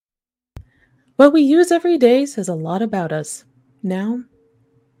What we use every day says a lot about us. Now,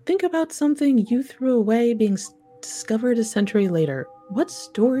 think about something you threw away being discovered a century later. What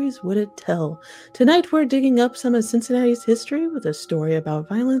stories would it tell? Tonight, we're digging up some of Cincinnati's history with a story about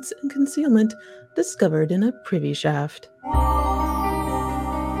violence and concealment discovered in a privy shaft.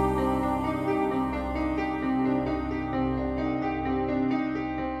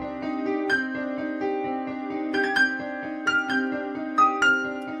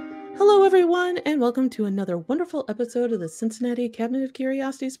 Hello, everyone, and welcome to another wonderful episode of the Cincinnati Cabinet of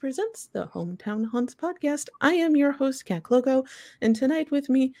Curiosities Presents the Hometown Haunts podcast. I am your host, Kat Klogo, and tonight with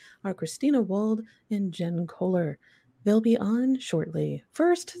me are Christina Wald and Jen Kohler. They'll be on shortly.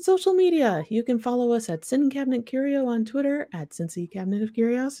 First, social media. You can follow us at Cin Cabinet Curio on Twitter, at Cincy Cabinet of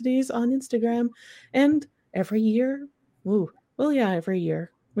Curiosities on Instagram, and every year, every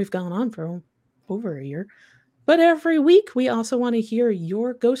year. We've gone on for over a year. But every week, we also want to hear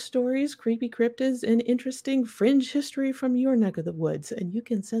your ghost stories, creepy cryptids, and interesting fringe history from your neck of the woods. And you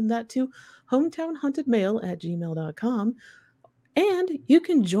can send that to hometownhauntedmail@gmail.com. And you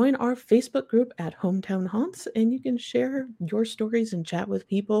can join our Facebook group at Hometown Haunts, and you can share your stories and chat with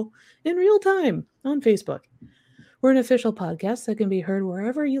people in real time on Facebook. We're an official podcast that can be heard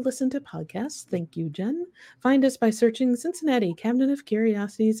wherever you listen to podcasts. Thank you, Jen. Find us by searching Cincinnati Cabinet of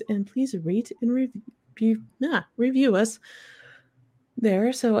Curiosities, and please rate and review us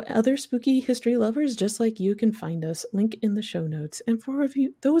there so other spooky history lovers just like you can find us. Link in the show notes. And for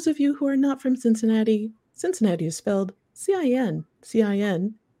those of you who are not from Cincinnati, Cincinnati is spelled Cincinnati.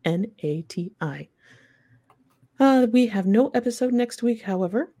 We have no episode next week,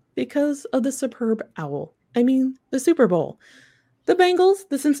 however, because of the superb owl. I mean, the Super Bowl. The Bengals,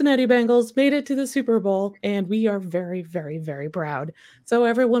 the Cincinnati Bengals, made it to the Super Bowl, and we are very, very, very proud. So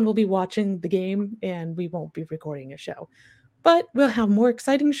everyone will be watching the game, and we won't be recording a show. But we'll have more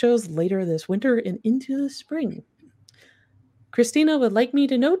exciting shows later this winter and into the spring. Christina would like me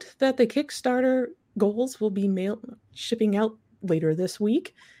to note that the Kickstarter goals will be shipping out later this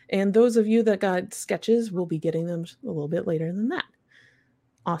week, and those of you that got sketches will be getting them a little bit later than that.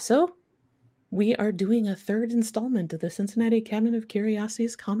 Also, we are doing a third installment of the Cincinnati Cabinet of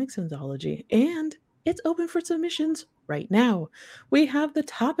Curiosities Comics Anthology, and it's open for submissions right now. We have the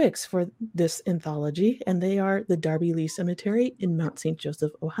topics for this anthology, and they are the Darby Lee Cemetery in Mount St.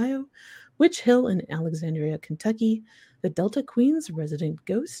 Joseph, Ohio, Witch Hill in Alexandria, Kentucky, the Delta Queen's Resident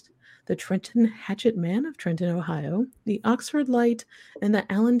Ghost, the Trenton Hatchet Man of Trenton, Ohio, the Oxford Light, and the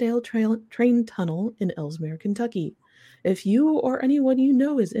Allendale Train Tunnel in Ellesmere, Kentucky. If you or anyone you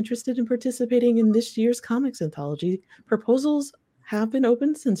know is interested in participating in this year's comics anthology, proposals have been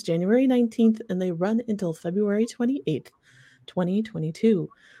open since January 19th and they run until February 28th, 2022.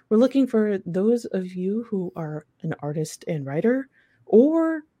 We're looking for those of you who are an artist and writer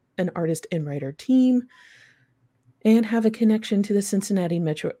or an artist and writer team and have a connection to the Cincinnati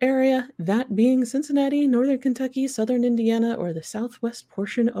metro area, that being Cincinnati, Northern Kentucky, Southern Indiana, or the southwest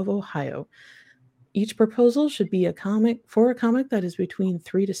portion of Ohio. Each proposal should be a comic that is between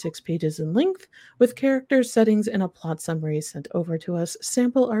 3 to 6 pages in length, with characters, settings, and a plot summary sent over to us.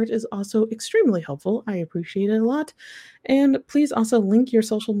 Sample art is also extremely helpful. I appreciate it a lot. And please also link your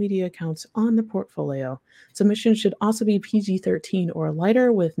social media accounts on the portfolio. Submissions should also be PG-13 or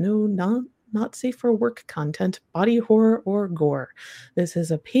lighter with no not safe for work content, body horror, or gore. This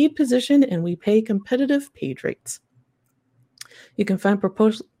is a paid position and we pay competitive paid rates. You can find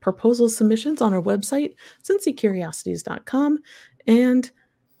proposal submissions on our website, cincycuriosities.com. And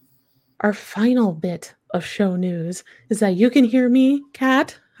our final bit of show news is that you can hear me,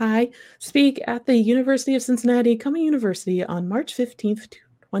 Kat, speak at the University of Cincinnati Cumming University on March 15th,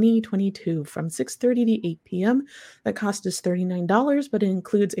 2022 from 6:30 to 8 p.m. That cost is $39, but it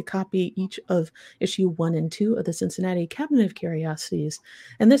includes a copy each of issue 1 and 2 of the Cincinnati Cabinet of Curiosities.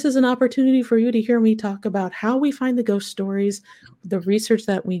 And this is an opportunity for you to hear me talk about how we find the ghost stories, the research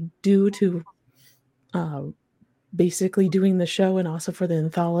that we do to basically doing the show, and also for the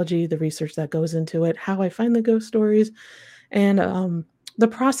anthology, the research that goes into it, how I find the ghost stories, and the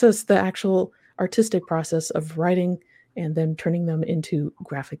process, the actual artistic process of writing and then turning them into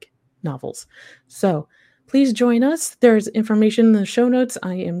graphic novels. So please join us. There's information in the show notes,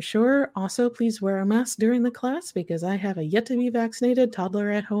 I am sure. Also, please wear a mask during the class because I have a yet to be vaccinated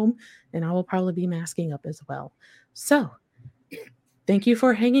toddler at home and I will probably be masking up as well. So thank you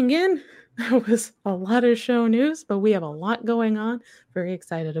for hanging in. That was a lot of show news, but we have a lot going on. Very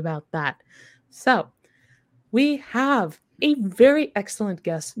excited about that. So we have a very excellent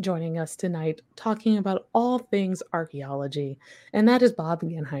guest joining us tonight talking about all things archaeology, and that is Bob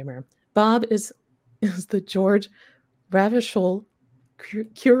Genheimer. Bob is the George Ravachol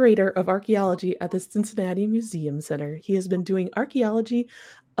curator of archaeology at the Cincinnati Museum Center. He has been doing archaeology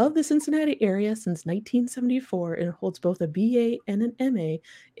of the Cincinnati area since 1974 and holds both a BA and an MA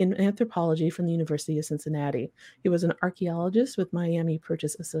in anthropology from the University of Cincinnati. He was an archaeologist with Miami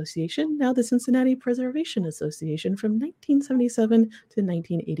Purchase Association, now the Cincinnati Preservation Association, from 1977 to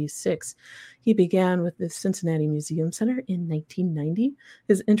 1986. He began with the Cincinnati Museum Center in 1990.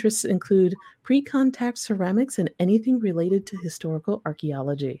 His interests include pre-contact ceramics and anything related to historical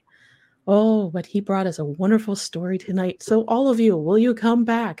archaeology. Oh, but he brought us a wonderful story tonight. So all of you, will you come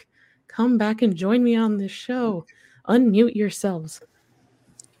back? Come back and join me on this show. Unmute yourselves.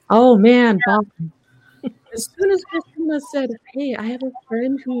 Oh man, Bob. As soon as Christina said, hey, I have a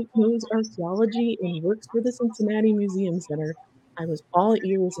friend who knows archaeology and works for the Cincinnati Museum Center, I was all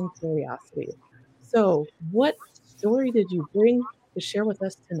ears and curiosity. So what story did you bring to share with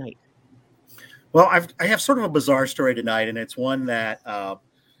us tonight? Well, I have sort of a bizarre story tonight, and it's one that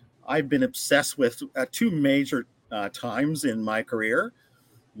I've been obsessed with at two major times in my career.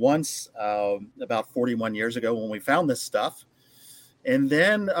 Once about 41 years ago when we found this stuff. And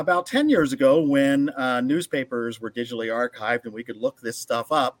then about 10 years ago when newspapers were digitally archived and we could look this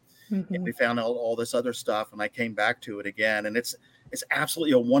stuff up. Mm-hmm. And we found out all this other stuff, and I came back to it again. And it's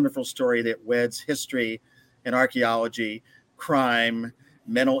absolutely a wonderful story that weds history and archaeology, crime,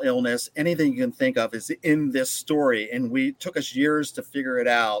 mental illness, anything you can think of is in this story. And we took us years to figure it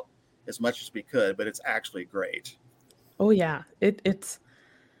out as much as we could, but it's actually great. Oh yeah, it's.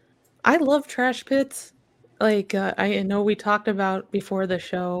 I love trash pits. Like I know we talked about before the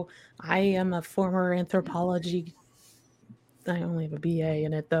show. I am a former anthropology. I only have a BA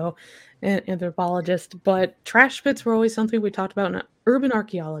in it though, an anthropologist. But trash pits were always something we talked about in urban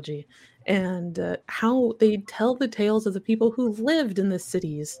archaeology, and how they tell the tales of the people who lived in the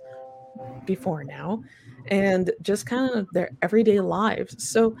cities before now, and just kind of their everyday lives.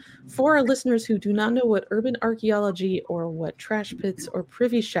 So for our listeners who do not know what urban archaeology or what trash pits or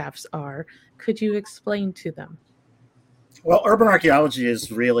privy shafts are, could you explain to them? Well, urban archaeology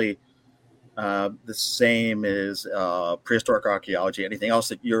is really the same as prehistoric archaeology. Anything else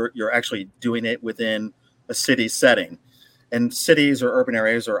that you're actually doing it within a city setting, and cities or urban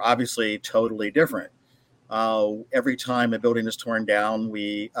areas are obviously totally different. Every time a building is torn down,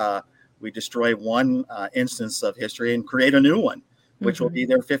 we destroy one instance of history and create a new one, which will be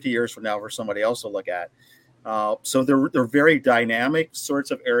there 50 years from now for somebody else to look at. So they're very dynamic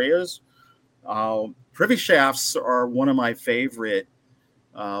sorts of areas. Privy shafts are one of my favorite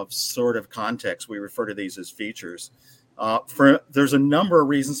sort of contexts. We refer to these as features. There's a number of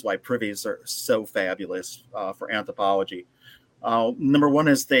reasons why privies are so fabulous for anthropology. Number one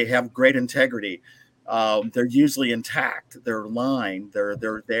is they have great integrity. They're usually intact. They're lined.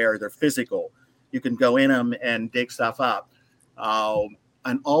 They're there. They're physical. You can go in them and dig stuff up.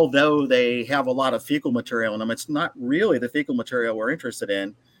 And although they have a lot of fecal material in them, it's not really the fecal material we're interested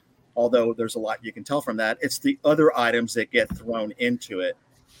in. Although there's a lot you can tell from that. It's the other items that get thrown into it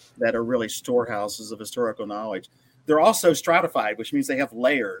that are really storehouses of historical knowledge. They're also stratified, which means they have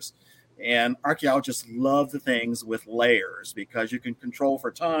layers. And archaeologists love the things with layers because you can control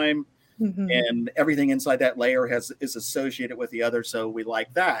for time. Mm-hmm. And everything inside that layer is associated with the other. So we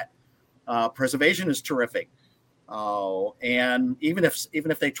like that. Preservation is terrific. And even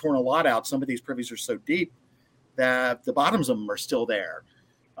if they torn a lot out, some of these privies are so deep that the bottoms of them are still there.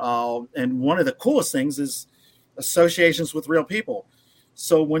 And one of the coolest things is associations with real people.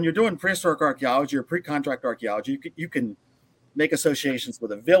 So when you're doing prehistoric archaeology or pre-contract archaeology, you can make associations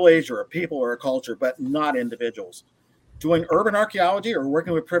with a village or a people or a culture, but not individuals. Doing urban archaeology or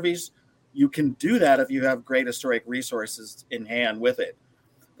working with privies, you can do that if you have great historic resources in hand with it.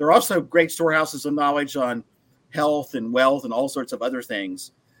 There are also great storehouses of knowledge on health and wealth and all sorts of other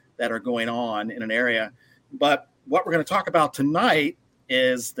things that are going on in an area. But what we're going to talk about tonight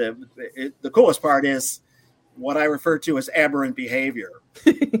is the coolest part is what I refer to as aberrant behavior.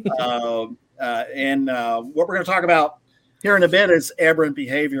 And what we're going to talk about here in a bit is aberrant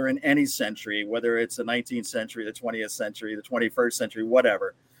behavior in any century, whether it's the 19th century, the 20th century, the 21st century,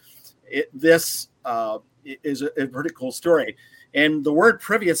 whatever. This is a pretty cool story. And the word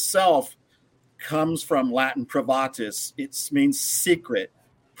privy itself comes from Latin privatus. It means secret,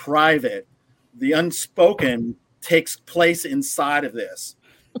 private. The unspoken takes place inside of this.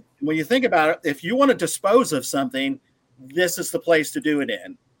 When you think about it, if you want to dispose of something, this is the place to do it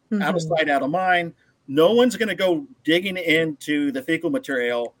in. Mm-hmm. Out of sight, out of mind. No one's going to go digging into the fecal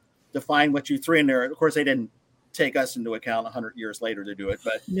material to find what you threw in there. Of course, they didn't take us into account 100 years later to do it.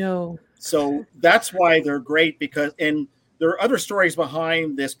 But no. So that's why they're great because, and there are other stories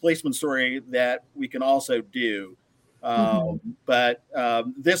behind this policeman story that we can also do. Hmm. But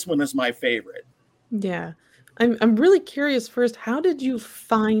this one is my favorite. Yeah. I'm really curious first, how did you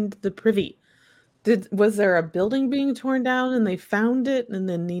find the privy? Was there a building being torn down and they found it and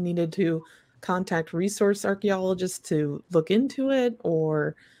then they needed to contact resource archaeologists to look into it?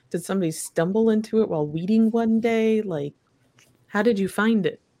 Or did somebody stumble into it while weeding one day? Like, how did you find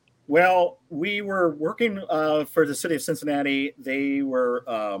it? Well, we were working for the city of Cincinnati. They were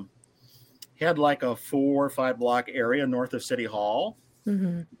had like a 4 or 5 block area north of City Hall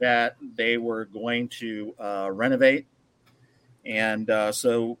Mm-hmm. that they were going to renovate. And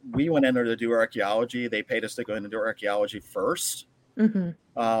so we went in there to do archaeology. They paid us to go in and do archaeology first. Mm-hmm.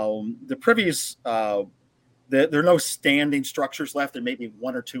 The privies, there are no standing structures left. There may be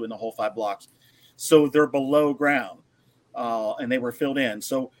one or two in the whole 5 blocks. So they're below ground and they were filled in.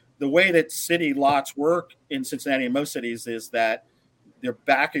 So the way that city lots work in Cincinnati and most cities is that the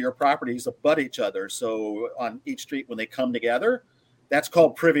back of your properties abut each other. So on each street, when they come together, that's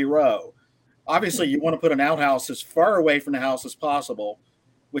called Privy Row. Obviously, you want to put an outhouse as far away from the house as possible,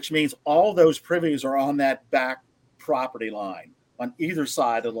 which means all those privies are on that back property line on either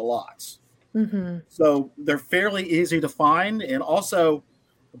side of the lots. Mm-hmm. So they're fairly easy to find. And also,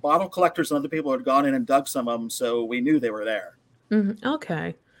 the bottle collectors and other people had gone in and dug some of them, so we knew they were there. Mm-hmm.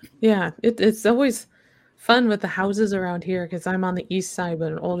 Okay. Yeah, it's always fun with the houses around here because I'm on the east side,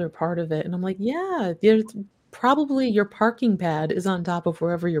 but an older part of it. And I'm like, yeah, there's probably your parking pad is on top of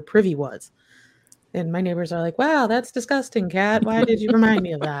wherever your privy was. And my neighbors are like, wow, that's disgusting, Kat. Why did you remind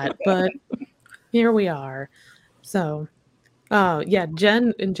me of that? But here we are. So, yeah,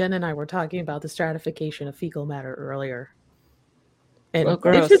 Jen and I were talking about the stratification of fecal matter earlier. Oh, And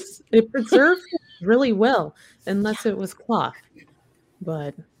gross. it preserved really well, unless it was cloth.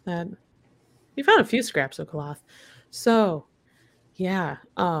 But that we found a few scraps of cloth. So, yeah,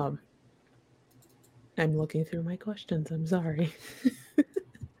 I'm looking through my questions. I'm sorry.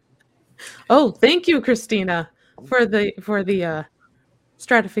 Oh, thank you, Christina, for the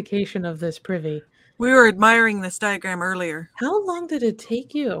stratification of this privy. We were admiring this diagram earlier. How long did it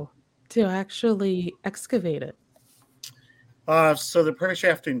take you to actually excavate it? So the privy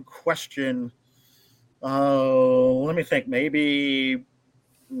shaft in question, let me think, maybe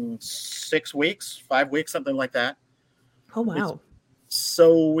 6 weeks, 5 weeks, something like that. Oh wow!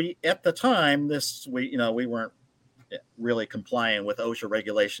 So we, at the time, we weren't really complying with OSHA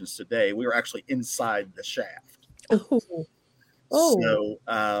regulations today. We were actually inside the shaft. Oh,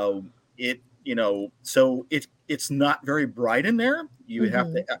 So it's not very bright in there. You would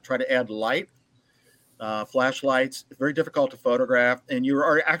have to try to add light, flashlights. It's very difficult to photograph, and you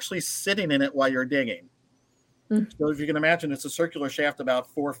are actually sitting in it while you're digging. So if you can imagine, it's a circular shaft about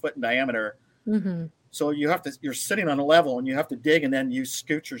 4 foot in diameter. So you're sitting on a level and you have to dig, and then you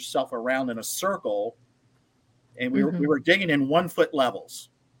scoot yourself around in a circle. And we were digging in 1 foot levels.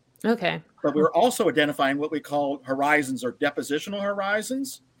 Okay. But we were also identifying what we call horizons or depositional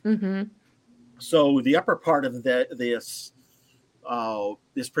horizons. So the upper part of this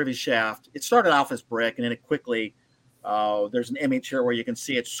privy shaft, it started off as brick, and then it quickly, there's an image here where you can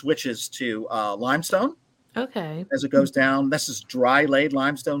see it switches to limestone. Okay. As it goes down. This is dry laid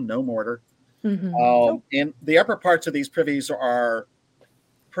limestone, no mortar. And the upper parts of these privies are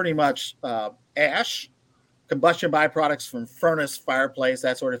pretty much ash, combustion byproducts from furnace, fireplace,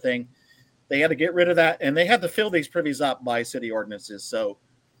 that sort of thing. They had to get rid of that, and they had to fill these privies up by city ordinances. So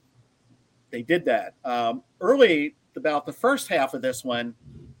they did that. Early, about the first half of this one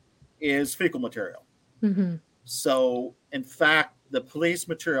is fecal material. So, in fact, the police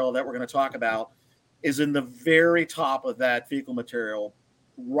material that we're going to talk about is in the very top of that fecal material,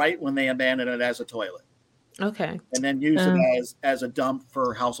 right when they abandon it as a toilet. Okay. And then use it as a dump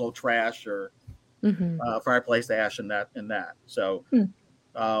for household trash or fireplace ash and that. So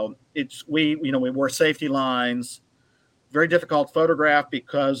we wore safety lines. Very difficult to photograph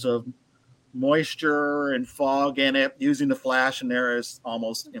because of moisture and fog in it. Using the flash in there is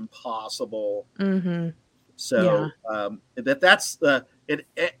almost impossible. So it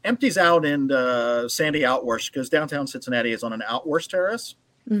empties out into Sandy Outwash, because downtown Cincinnati is on an outwash terrace.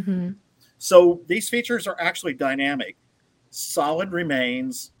 So these features are actually dynamic. Solid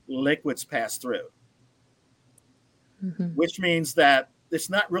remains, liquids pass through, which means that it's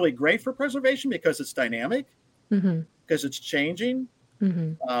not really great for preservation because it's dynamic, because it's changing.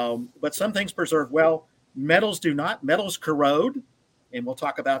 But some things preserve well. Metals do not. Metals corrode, and we'll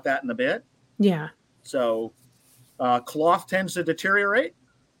talk about that in a bit. Yeah. So cloth tends to deteriorate,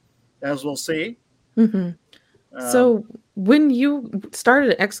 as we'll see. So when you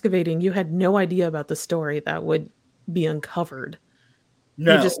started excavating, you had no idea about the story that would be uncovered.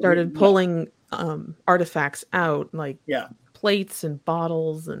 No, you just started pulling artifacts out, like Yeah. plates and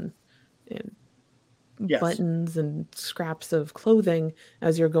bottles and Yes. buttons and scraps of clothing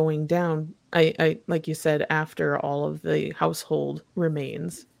as you're going down. I like you said, after all of the household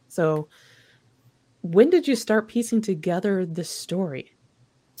remains. So when did you start piecing together the story?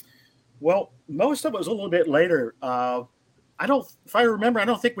 Well, most of it was a little bit later. I don't, if I remember, I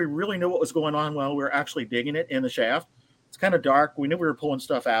don't think we really knew what was going on while we were actually digging it in the shaft. It's kind of dark. We knew we were pulling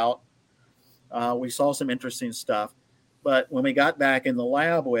stuff out. We saw some interesting stuff, but when we got back in the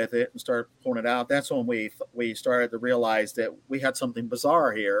lab with it and started pulling it out, that's when we started to realize that we had something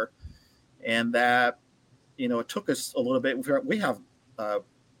bizarre here, and that it took us a little bit. We have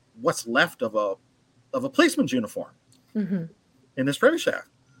what's left of a policeman's uniform Mm-hmm. in this treasure shaft.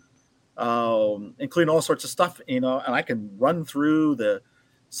 Including all sorts of stuff, and I can run through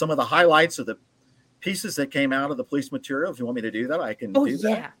some of the highlights of the pieces that came out of the police material. If you want me to do that, I can do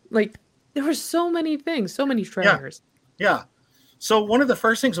that. Like there were so many things, so many treasures. Yeah. So one of the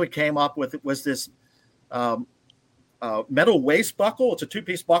first things we came up with was this metal waist buckle. It's a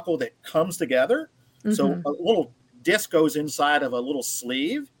 2-piece buckle that comes together. Mm-hmm. So a little disc goes inside of a little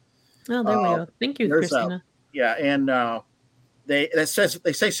sleeve. Oh, there we go. Thank you, Christina. And they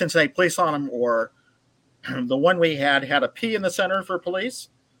say Cincinnati Police on them, or the one we had a P in the center for police.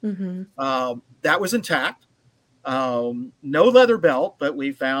 Mm-hmm. That was intact. No leather belt, but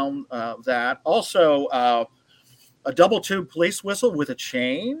we found that. Also, a double tube police whistle with a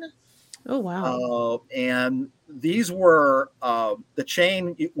chain. Oh, wow. And these were the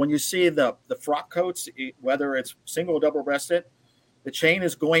chain. When you see the frock coats, whether it's single or double breasted, the chain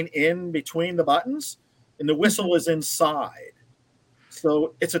is going in between the buttons and the whistle is inside.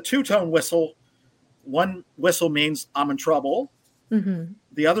 So it's a 2-tone whistle. One whistle means I'm in trouble. Mm-hmm.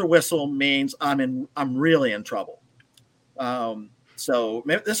 The other whistle means I'm really in trouble. So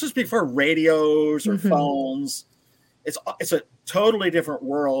this was before radios or phones. It's a totally different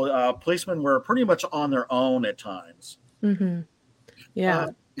world. Policemen were pretty much on their own at times. Mm-hmm. Yeah.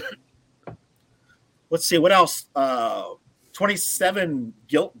 Let's see what else. 27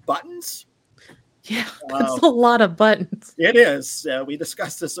 gilt buttons. Yeah, that's a lot of buttons. It is. We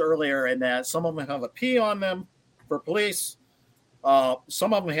discussed this earlier, and that some of them have a P on them for police.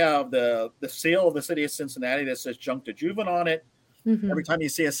 Some of them have the seal of the city of Cincinnati that says "Junk to Juven" on it. Mm-hmm. Every time you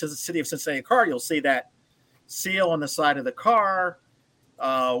see a city of Cincinnati car, you'll see that seal on the side of the car.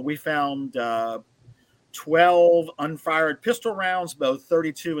 We found 12 unfired pistol rounds, both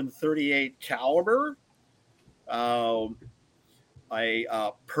 32 and 38 caliber.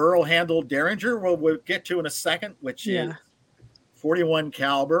 A pearl-handled Derringer, we'll get to in a second, which is 41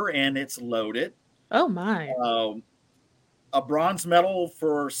 caliber, and it's loaded. Oh, my. A bronze medal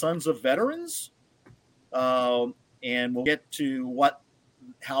for Sons of Veterans. And we'll get to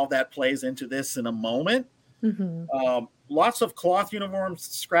how that plays into this in a moment. Mm-hmm. Lots of cloth uniform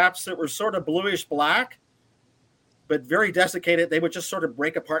scraps that were sort of bluish black, but very desiccated. They would just sort of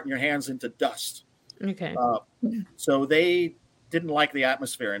break apart in your hands into dust. Okay. So they didn't like the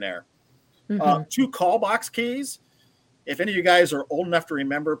atmosphere in there. 2 call box keys. If any of you guys are old enough to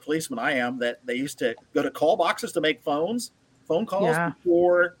remember, policemen, I am, that they used to go to call boxes to make phone calls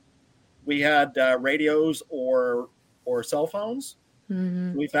before we had radios or cell phones.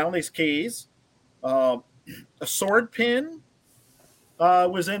 Mm-hmm. We found these keys. A sword pin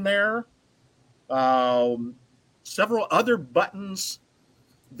was in there. Several other buttons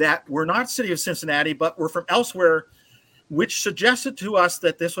that were not City of Cincinnati, but were from elsewhere, which suggested to us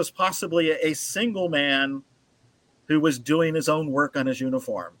that this was possibly a single man who was doing his own work on his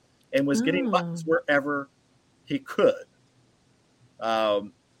uniform and was getting buttons wherever he could.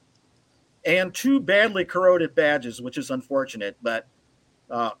 And 2 badly corroded badges, which is unfortunate, but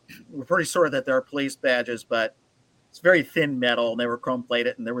we're pretty sure that they're police badges, but it's very thin metal and they were chrome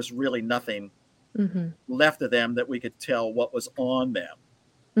plated and there was really nothing left of them that we could tell what was on them.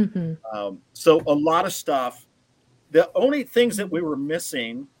 Mm-hmm. So a lot of stuff. The only things that we were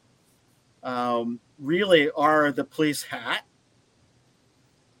missing really are the police hat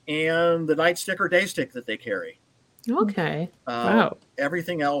and the nightstick or day stick that they carry. Okay. Wow.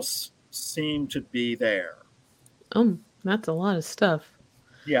 Everything else seemed to be there. That's a lot of stuff.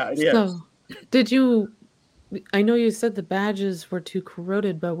 Yeah, it is. Did I know you said the badges were too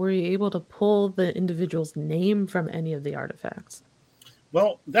corroded, but were you able to pull the individual's name from any of the artifacts?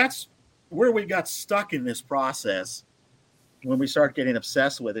 Well, that's where we got stuck in this process when we started getting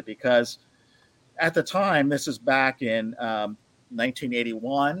obsessed with it, because at the time, this is back in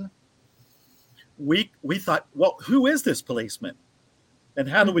 1981, we thought, well, who is this policeman? And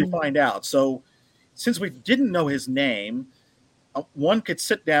how do we find out? So since we didn't know his name, one could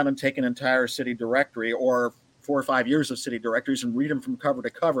sit down and take an entire city directory or 4 or 5 years of city directories and read them from cover to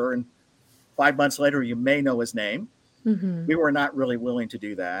cover. And 5 months later, you may know his name. Mm-hmm. We were not really willing to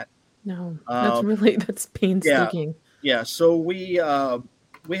do that. No, that's painstaking. Yeah. So we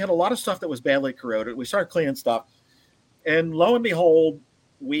had a lot of stuff that was badly corroded. We started cleaning stuff, and lo and behold,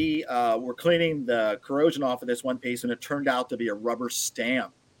 we were cleaning the corrosion off of this one piece, and it turned out to be a rubber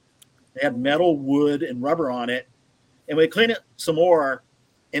stamp. It had metal, wood, and rubber on it, and we cleaned it some more,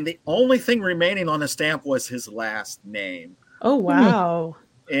 and the only thing remaining on the stamp was his last name. Oh, wow.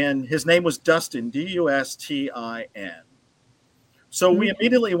 And his name was Dustin, Dustin. So we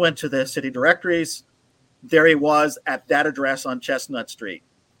immediately went to the city directories. There he was at that address on Chestnut Street.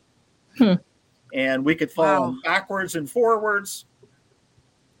 And we could follow him backwards and forwards.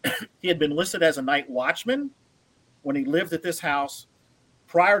 He had been listed as a night watchman when he lived at this house.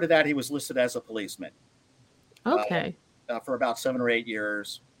 Prior to that, he was listed as a policeman. Okay. For about 7 or 8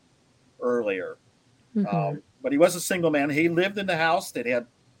 years earlier. Mm-hmm. But he was a single man. He lived in the house. That had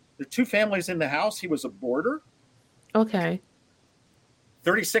the 2 families in the house. He was a boarder. Okay.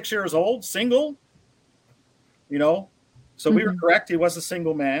 36 years old, single. So we were correct. He was a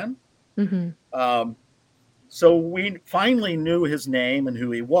single man. Mm-hmm. So we finally knew his name and who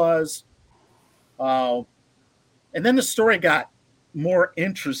he was. And then the story got more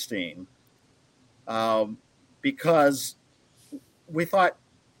interesting because we thought,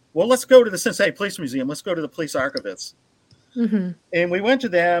 well, let's go to the Cincinnati Police Museum. Let's go to the police archivists. Mm-hmm. And we went to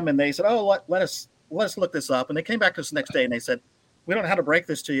them, and they said, oh, let us look this up. And they came back to us the next day, and they said, we don't know how to break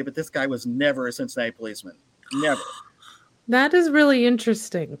this to you, but this guy was never a Cincinnati policeman. Never. That is really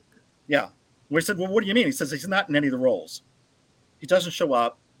interesting. Yeah. We said, well, what do you mean? He says he's not in any of the roles. He doesn't show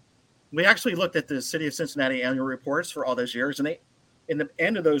up. We actually looked at the City of Cincinnati annual reports for all those years, and in the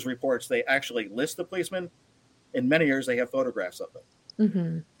end of those reports, they actually list the policeman. In many years, they have photographs of him.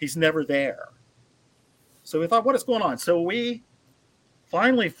 Mm-hmm. He's never there. So we thought, what is going on? So we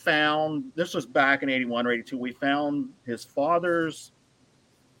finally found, this was back in 81 or 82, we found his father's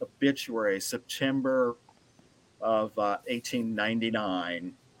obituary, September of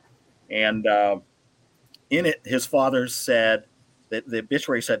 1899. And in it, his father said, that the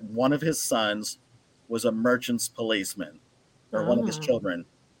obituary said one of his sons was a merchant's policeman, or one of his children.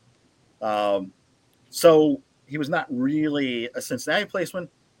 So he was not really a Cincinnati policeman.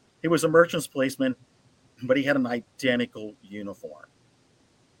 He was a merchant's policeman, but he had an identical uniform.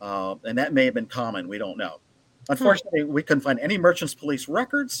 And that may have been common. We don't know. Unfortunately, we couldn't find any merchant's police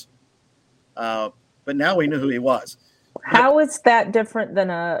records, but now we knew who he was. How is that different than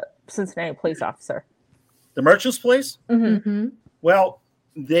a Cincinnati police officer? The merchant's police? Mm-hmm. Well,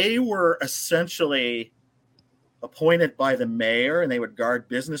 they were essentially appointed by the mayor, and they would guard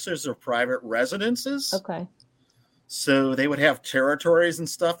businesses or private residences. Okay. So they would have territories and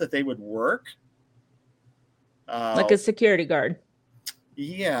stuff that they would work. Like a security guard.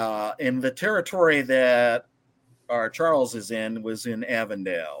 Yeah, and the territory that our Charles is in was in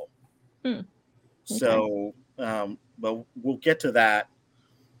Avondale. Okay. So, but we'll get to that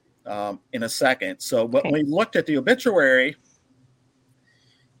in a second. So, but when we looked at the obituary,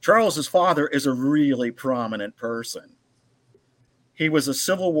 Charles's father is a really prominent person. He was a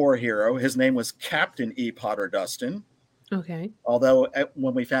Civil War hero. His name was Captain E. Potter Dustin. Okay. Although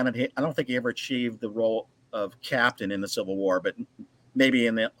when we found it, I don't think he ever achieved the role of captain in the Civil War, but maybe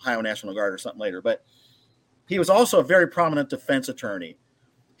in the Ohio National Guard or something later. But he was also a very prominent defense attorney.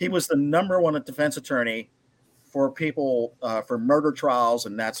 He was the number one defense attorney for people, for murder trials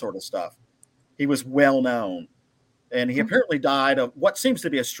and that sort of stuff. He was well known. And he apparently died of what seems to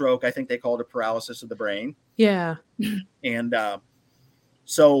be a stroke. I think they called it paralysis of the brain. Yeah. And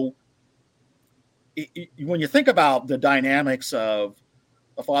so when you think about the dynamics of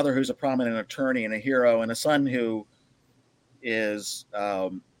a father who's a prominent attorney and a hero, and a son who is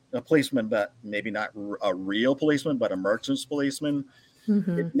a policeman, but maybe not a real policeman, but a merchant's policeman,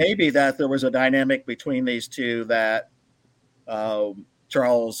 it may be that there was a dynamic between these two that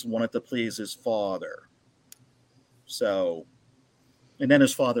Charles wanted to please his father. So, and then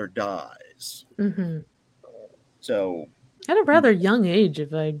his father dies. Mm-hmm. So, at a rather young age,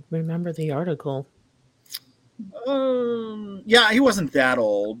 if I remember the article. Yeah, he wasn't that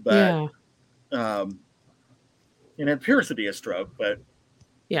old, but and it appears to be a stroke, but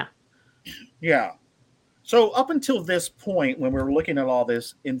yeah. So up until this point, when we were looking at all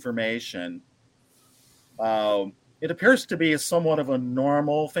this information, it appears to be somewhat of a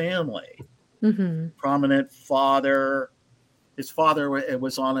normal family. Mm-hmm. Prominent father. His father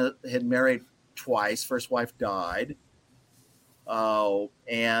had married twice. First wife died.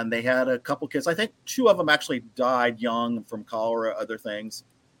 And they had a couple kids. I think 2 of them actually died young from cholera, other things.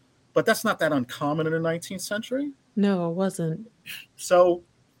 But that's not that uncommon in the 19th century. No, it wasn't. So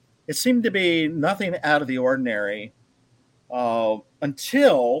it seemed to be nothing out of the ordinary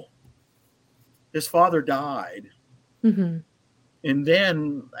until his father died. Mm-hmm. And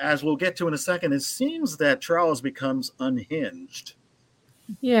then, as we'll get to in a second, it seems that Charles becomes unhinged.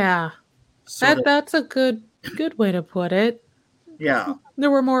 Yeah, So that's a good way to put it. yeah.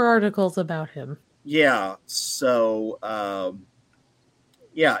 There were more articles about him. Yeah. So,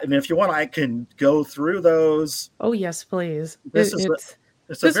 yeah. And if you want, I can go through those. Oh yes, please. It's a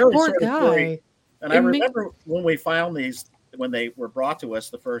this very poor sort of guy. story. And I remember when we found these, when they were brought to us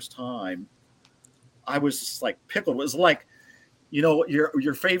the first time, I was just like pickled. It was like,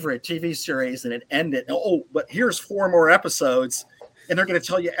 your favorite TV series, and it ended. Oh, but here's 4 more episodes, and they're going to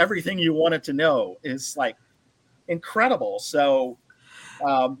tell you everything you wanted to know. It's like incredible. So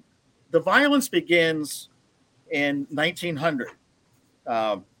the violence begins in 1900.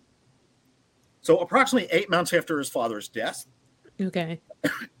 So approximately 8 months after his father's death, Okay.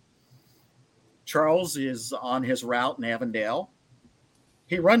 Charles is on his route in Avondale.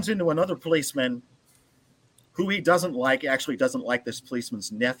 He runs into another policeman who he doesn't like, actually doesn't like this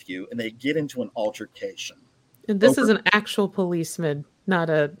policeman's nephew, and they get into an altercation. And this is an actual policeman, not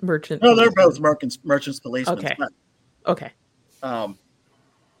a merchant. No, they're both merchants policemen. Okay. Okay.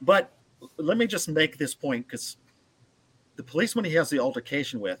 But let me just make this point, because the policeman he has the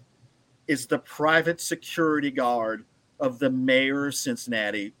altercation with is the private security guard of the mayor of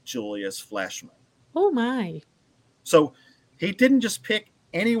Cincinnati, Julius Fleshman. Oh my. So he didn't just pick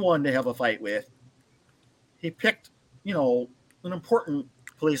anyone to have a fight with. He picked, an important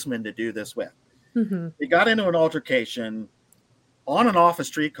policeman to do this with. Mm-hmm. They got into an altercation on and off a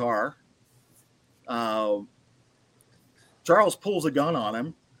streetcar. Charles pulls a gun on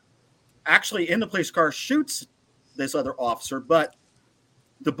him. Actually, in the police car, shoots this other officer, but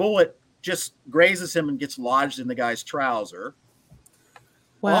the bullet just grazes him and gets lodged in the guy's trouser.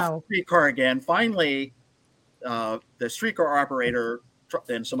 Wow. Off the streetcar again. Finally, the streetcar operator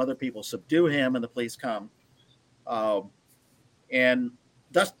and some other people subdue him, and the police come. And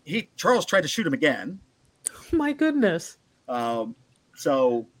Charles tried to shoot him again. My goodness.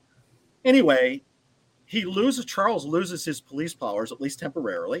 So anyway, Charles loses his police powers, at least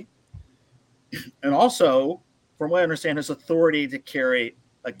temporarily. And also, from what I understand, his authority to carry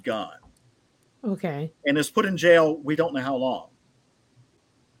a gun. Okay. And is put in jail, we don't know how long.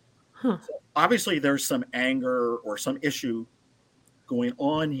 Huh. So obviously, there's some anger or some issue going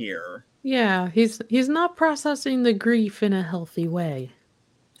on here. Yeah, he's not processing the grief in a healthy way.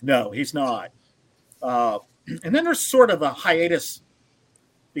 No, he's not. And then there's sort of a hiatus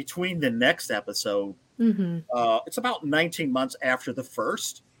between the next episode. Mm-hmm. It's about 19 months after the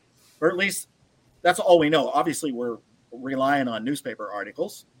first, or at least that's all we know. Obviously, we're relying on newspaper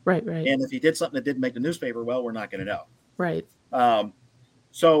articles. Right. And if he did something that didn't make the newspaper, well, we're not going to know. Right.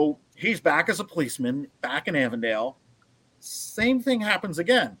 So he's back as a policeman, back in Avondale. Same thing happens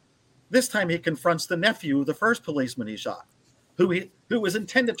again. This time he confronts the nephew of the first policeman he shot, who his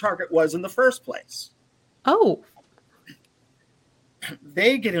intended target was in the first place. Oh.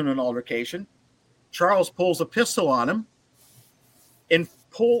 They get in an altercation. Charles pulls a pistol on him in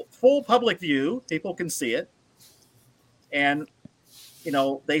full public view. People can see it. And,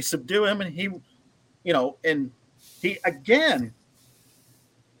 they subdue him, and he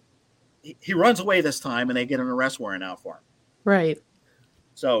runs away this time, and they get an arrest warrant out for him. Right.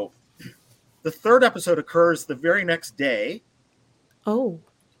 So the third episode occurs the very next day. Oh.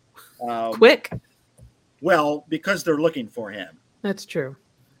 Quick. Well, because they're looking for him. That's true.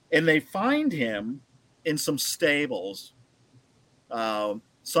 And they find him in some stables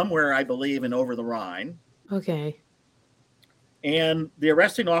somewhere, I believe, in Over the Rhine. Okay. And the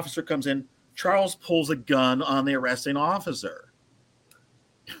arresting officer comes in. Charles pulls a gun on the arresting officer.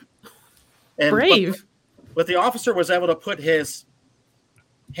 Brave. But the officer was able to put his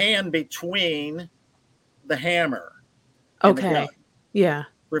hand between the hammer. Okay. Yeah.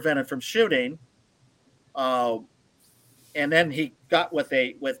 Prevent it from shooting. And then he got with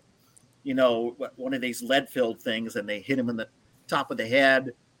one of these lead-filled things, and they hit him in the top of the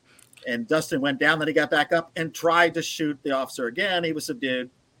head. And Dustin went down, then he got back up and tried to shoot the officer again. He was subdued.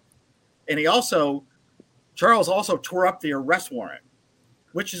 And Charles also tore up the arrest warrant,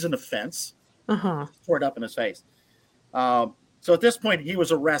 which is an offense. Uh-huh. Tore it up in his face. So at this point, he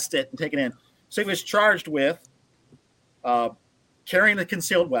was arrested and taken in. So he was charged with carrying a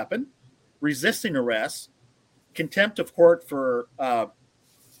concealed weapon, resisting arrest, contempt of court for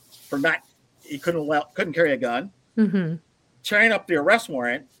not, he couldn't carry a gun, mm-hmm. tearing up the arrest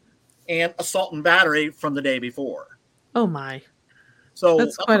warrant and assault and battery from the day before. Oh my. So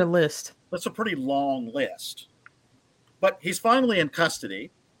That's quite a list. That's a pretty long list. But he's finally in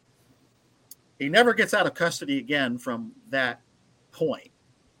custody. He never gets out of custody again from that point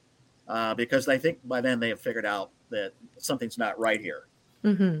because I think by then they have figured out that something's not right here.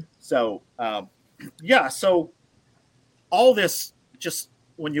 Mm-hmm. So, so all this, just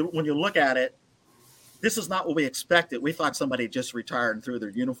when you look at it, this is not what we expected. We thought somebody just retired and threw their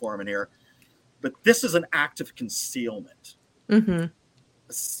uniform in here, but this is an act of concealment, Mm-hmm.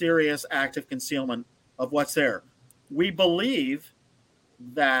 a serious act of concealment of what's there. We believe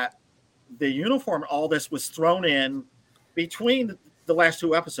that the uniform, all this was thrown in between the last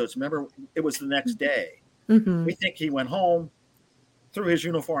two episodes. Remember, it was the next day. Mm-hmm. We think he went home, threw his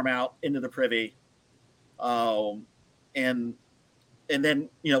uniform out into the privy, and then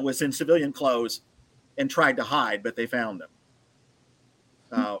was in civilian clothes and tried to hide, but they found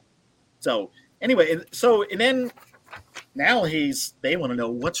him. So anyway, and then now they want to know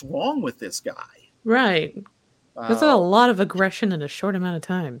what's wrong with this guy. Right. That's a lot of aggression in a short amount of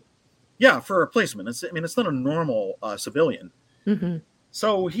time. Yeah, for a policeman. It's not a normal civilian. Mm-hmm.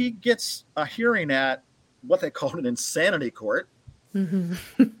 So he gets a hearing at what they call an insanity court,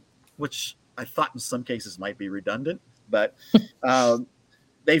 Mm-hmm. which I thought in some cases might be redundant, but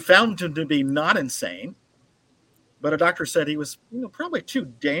they found him to be not insane. But a doctor said he was probably too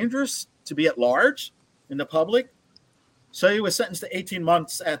dangerous to be at large in the public. So he was sentenced to 18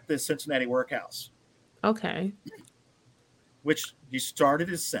 months at the Cincinnati workhouse. Okay. Which he started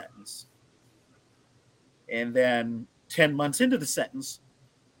his sentence. And then 10 months into the sentence,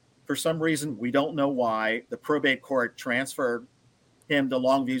 for some reason, we don't know why, the probate court transferred him to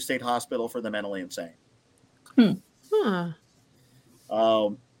Longview State Hospital for the mentally insane. Huh.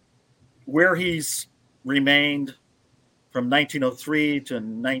 Where he's remained from 1903 to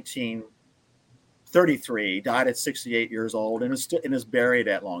 1933, died at 68 years old, and is buried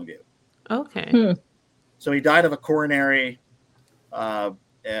at Longview. Okay. So he died of a coronary,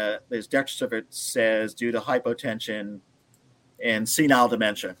 his death certificate says, due to hypotension and senile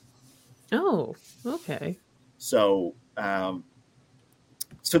dementia. Oh, okay. So, the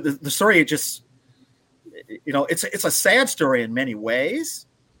story just, it's a sad story in many ways,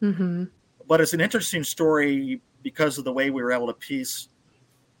 Mm-hmm. but it's an interesting story because of the way we were able to piece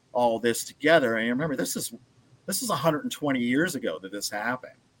all this together. And remember, this is 120 years ago that this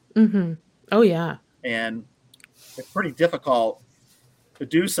happened. Mm-hmm. Oh, yeah. And it's pretty difficult to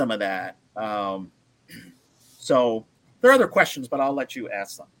do some of that. So there are other questions, but I'll let you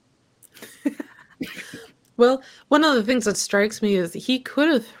ask them. Well, one of the things that strikes me is he could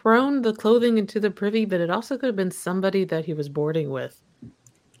have thrown the clothing into the privy, but it also could have been somebody that he was boarding with.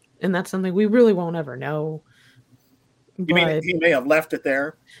 And that's something we really won't ever know. You mean he may have left it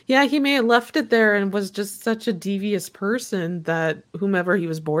there? Yeah, he may have left it there and was just such a devious person that whomever he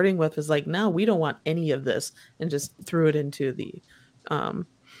was boarding with was like, no, we don't want any of this, and just threw it into the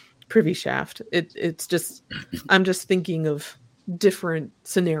privy shaft. It's just, I'm just thinking of different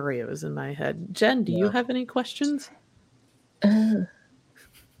scenarios in my head. Jen, do you have any questions?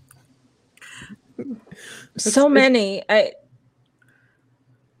 So many.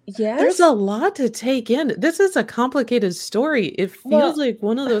 Yes. There's a lot to take in. This is a complicated story. It feels like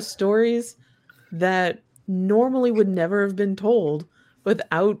one of those stories that normally would never have been told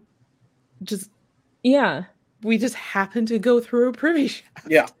without just... Yeah. We just happened to go through a privy shaft.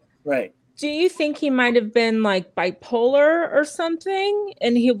 Yeah, right. Do you think he might have been like bipolar or something?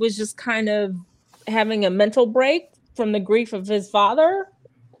 And he was just kind of having a mental break from the grief of his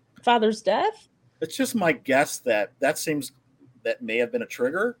father's death? It's just my guess that may have been a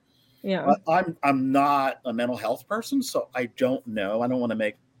trigger. Yeah. I'm not a mental health person, so I don't know. I don't want to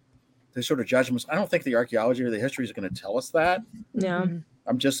make the sort of judgments. I don't think the archaeology or the history is going to tell us that. Yeah.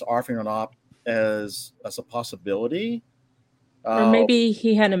 I'm just offering it up as a possibility. Or maybe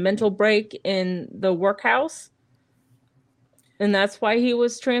he had a mental break in the workhouse, and that's why he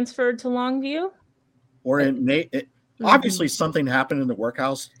was transferred to Longview. Or obviously something happened in the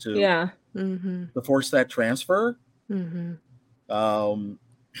workhouse to force that transfer. Mm-hmm.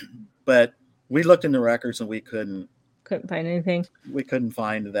 But we looked in the records and we couldn't find anything. We couldn't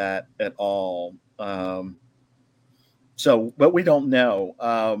find that at all. But we don't know.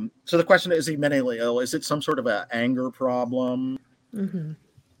 So the question is he mentally ill? Is it some sort of an anger problem?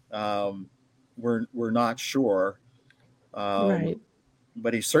 Mm-hmm. We're not sure. Right.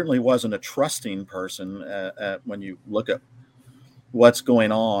 But he certainly wasn't a trusting person when you look at what's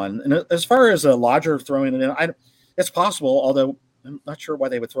going on. And as far as a lodger throwing it in, it's possible, although I'm not sure why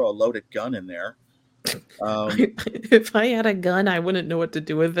they would throw a loaded gun in there. If I had a gun, I wouldn't know what to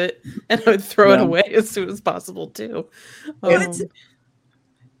do with it, and I would throw it Yeah. away as soon as possible too. And- Um,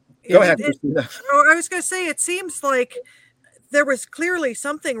 Go ahead, Christina. I was going to say, it seems like there was clearly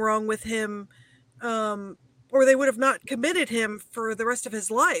something wrong with him, or they would have not committed him for the rest of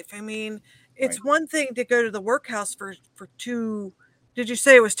his life. I mean, it's Right. one thing to go to the workhouse for 2. Did you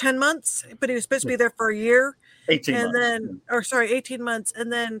say it was 10 months? But he was supposed to be there for a year. 18 And months. then, 18 months.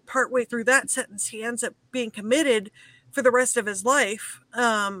 And then partway through that sentence, he ends up being committed for the rest of his life.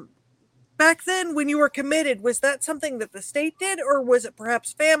 Back then, when you were committed, was that something that the state did, or was it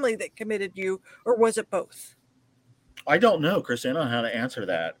perhaps family that committed you, or was it both? I don't know, Christina, on how to answer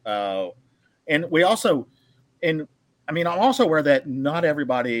that. And we also, I'm also aware that not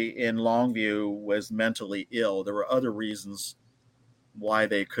everybody in Longview was mentally ill. There were other reasons why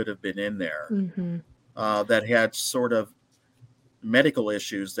they could have been in there that had sort of medical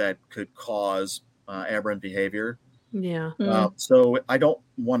issues that could cause aberrant behavior. yeah. So I don't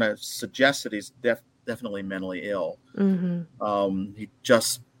want to suggest that he's definitely mentally ill. He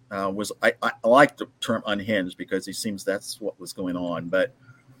just was. I like the term unhinged because he seems that's what was going on. But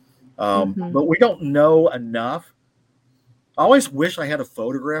we don't know enough. I always wish I had a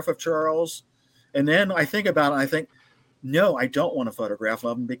photograph of Charles, and then I think about it. And I think, no, I don't want a photograph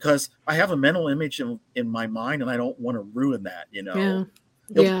of him because I have a mental image in my mind, and I don't want to ruin that.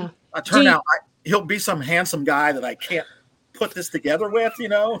 Yeah. He'll be some handsome guy that I can't put this together with.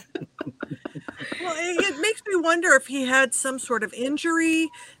 Well, it makes me wonder if he had some sort of injury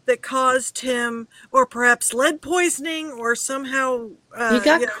that caused him, or perhaps lead poisoning, or somehow He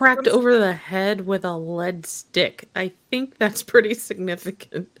got cracked over the head with a lead stick. I think that's pretty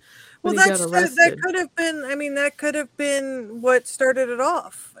significant. Well, that could have been. I mean, that could have been what started it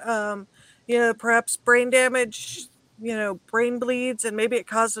off. Perhaps brain damage. Brain bleeds, and maybe it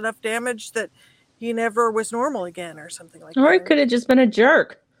caused enough damage that he never was normal again, or something like that. Or it could have just been a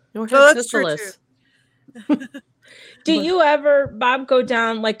jerk. Or that's true syphilis. Do you ever, Bob, go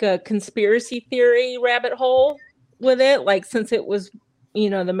down like a conspiracy theory rabbit hole with it? Like, since it was,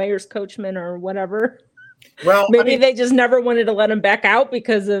 the mayor's coachman or whatever. Well, maybe they just never wanted to let him back out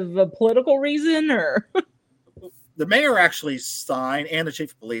because of a political reason, or the mayor actually signed, and the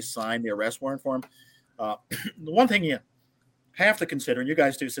chief of police signed the arrest warrant for him. The one thing you have to consider, and you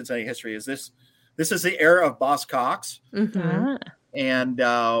guys do Cincinnati history, is this is the era of Boss Cox. And,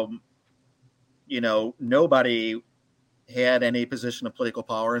 nobody had any position of political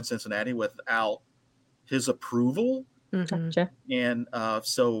power in Cincinnati without his approval. Gotcha. And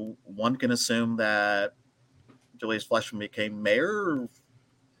so one can assume that Julius Fleshman became mayor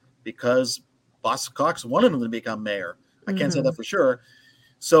because Boss Cox wanted him to become mayor. I can't say that for sure.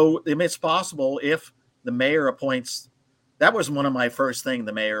 So it's possible if the mayor appoints, that was one of my first things,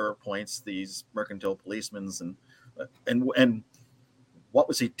 the mayor appoints these mercantile policemen, and what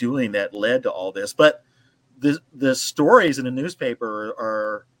was he doing that led to all this? But the stories in the newspaper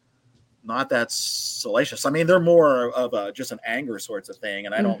are not that salacious. I mean, they're more of just an anger sorts of thing,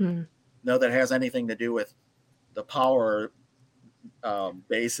 and I don't know that has anything to do with the power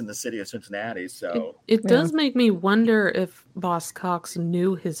base in the city of Cincinnati. So it does make me wonder if Boss Cox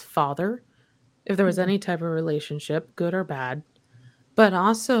knew his father, if there was any type of relationship, good or bad. But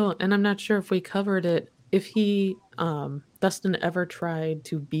also, and I'm not sure if we covered it, if he, Dustin, ever tried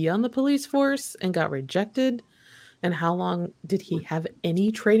to be on the police force and got rejected, and how long did he have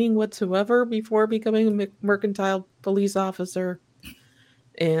any training whatsoever before becoming a mercantile police officer?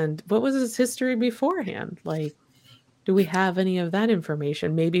 And what was his history beforehand? Like, do we have any of that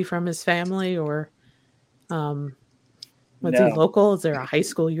information? Maybe from his family, or was he local? Is there a high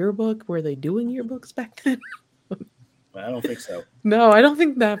school yearbook? Were they doing yearbooks back then? I don't think so. No, I don't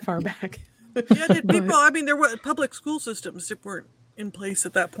think that far back. Yeah, did people? I mean, there were public school systems that weren't in place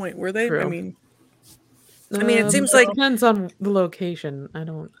at that point, were they? True. I mean, it seems like it depends on the location. I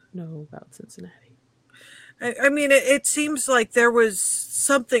don't know about Cincinnati. I mean, it seems like there was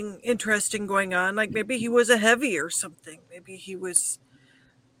something interesting going on. Like maybe he was a heavy or something. Maybe he was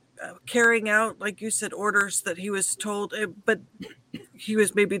carrying out, like you said, orders that he was told, but he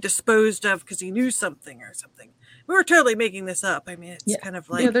was maybe disposed of because he knew something or something. We were totally making this up. I mean, it's kind of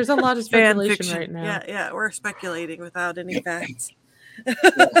like there's a lot of speculation fiction right now. Yeah, we're speculating without any facts.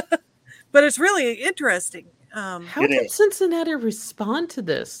 But it's really interesting. How did Cincinnati respond to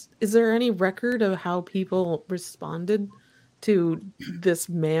this? Is there any record of how people responded to this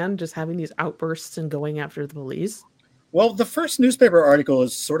man just having these outbursts and going after the police? Well, the first newspaper article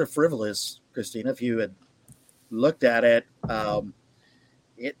is sort of frivolous, Christina. If you had looked at it,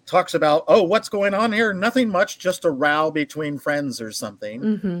 it talks about, oh, what's going on here? Nothing much, just a row between friends or something.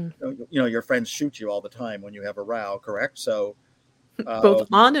 Mm-hmm. Your friends shoot you all the time when you have a row, correct? So Both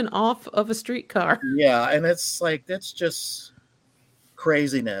on and off of a streetcar. yeah, and it's like that's just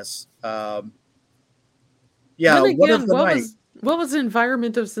craziness. Yeah, Then what again, of the night? what was the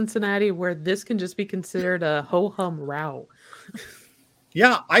environment of Cincinnati where this can just be considered a ho-hum row?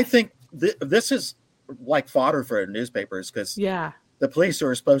 Yeah, I think this is like fodder for newspapers because Yeah. the police who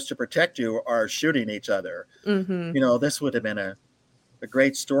are supposed to protect you are shooting each other. Mm-hmm. This would have been a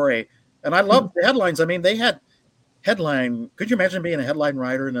great story. And I love the headlines. I mean, they had headline. Could you imagine being a headline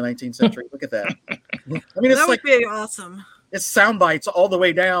writer in the 19th century? Look at that. I mean, it's That like would be awesome. it's sound bites all the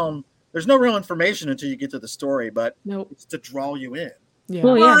way down. There's no real information until you get to the story, but Nope. it's to draw you in. Yeah.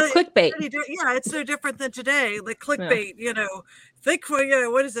 Well, yeah, Well, clickbait. Yeah, it's no different than today. Like clickbait, think,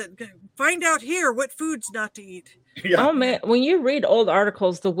 what is it? Find out here what foods not to eat. Yeah. Oh man, when you read old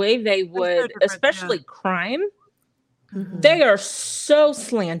articles, the way they so would, different, especially yeah. crime, Mhm. they are so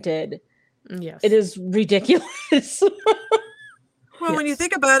slanted. Yes. It is ridiculous. Well, when you Yes.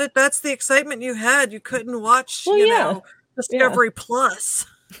 think about it, that's the excitement you had. You couldn't watch, Well, yeah. Discovery Plus.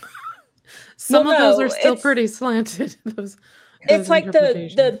 Some Well, of those no, are still it's- pretty slanted. Those It's like the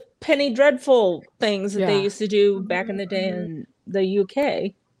interpretations. Penny Dreadful things that they Yeah. used to do back in the day in the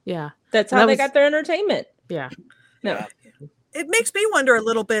UK. Yeah. That's And how that they was- got their entertainment. Yeah. No. Yeah. It makes me wonder a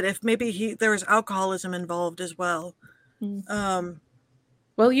little bit if maybe there was alcoholism involved as well. Mm.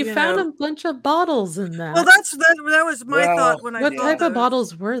 Well, you You found know- a bunch of bottles in that. Well, that was my Well, thought when I what saw type of those.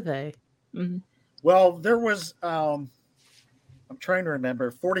 bottles were they? Mhm. Well, there was. I'm trying to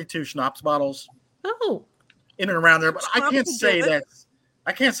remember 42 schnapps bottles Oh, in and around there, but I Schnapps can't will say do it. that.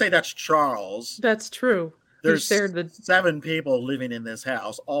 I can't say that's Charles. that's true. There's shared the- 7 people living in this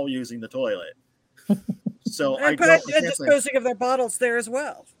house, all using the toilet. So I And can't say. disposing of their bottles there as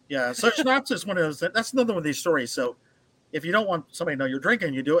well. Yeah, so schnapps is one of those. That's another one of these stories. So if you don't want somebody to know you're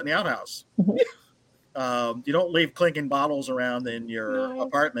drinking, you do it in the outhouse. You don't leave clinking bottles around in your No.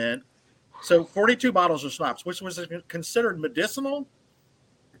 apartment. So 42 bottles of schnapps, which was considered medicinal,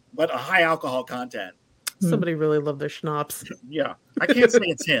 but a high alcohol content. Somebody really loved their schnapps. Yeah, I can't say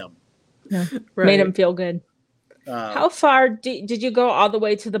it's him. Right. Made them feel good. How far did you go all the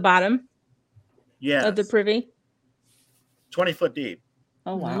way to the bottom Yeah, of the privy? 20 foot deep.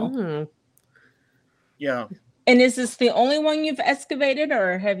 Oh, wow. Mm. Yeah. And is this the only one you've excavated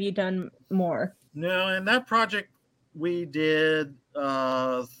or have you done more? No, in that project we did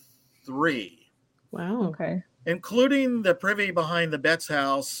 3, Wow. Okay. including the privy behind the Betts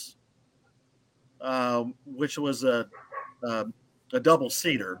house, which was a double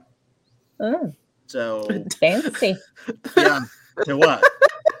seater. Oh, So fancy. yeah, to what?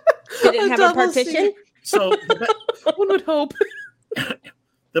 Did it A have a double partition? seat. So One would hope.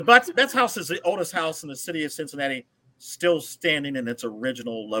 the Betts house is the oldest house in the city of Cincinnati, still standing in its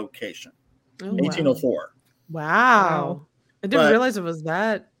original location, Oh, wow. 1804. Wow. I didn't But- realize it was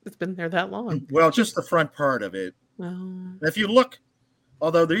that. It's been there that long. Well, just the front part of it. Oh. If you look,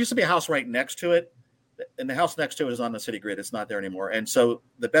 although there used to be a house right next to it, and the house next to it is on the city grid, it's not there anymore. And so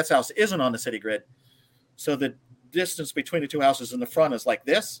the Betts house isn't on the city grid. So the distance between the two houses in the front is like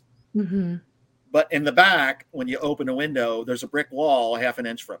this. Mm-hmm. But in the back, when you open a window, there's a brick wall 1/2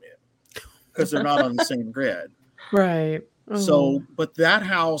 inch from you because they're not on the same grid. Right. Oh. So, but that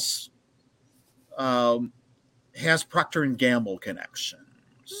house has Procter and Gamble connections.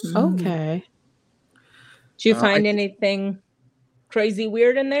 Okay. Did you I find think- anything crazy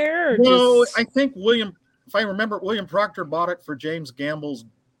weird in there? Or No, just... I think if I remember, William Procter bought it for James Gamble's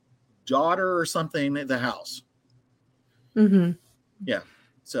daughter or something at the house. Mm-hmm.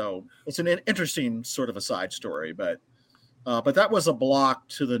 So it's an interesting sort of a side story, but that was a block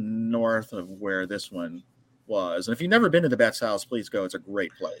to the north of where this one was. And if you've never been to the Betts house, please go. It's a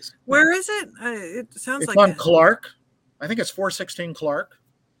great place. Where is it? It sounds It's like on it. Clark. I think it's 416 Clark.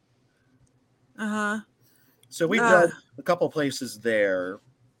 Uh-huh. So we Ah. built a couple places there.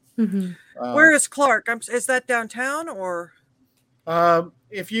 Mm-hmm. Where is Clark? Is that downtown or?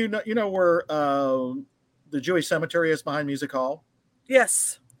 If you know where the Jewish cemetery is behind Music Hall,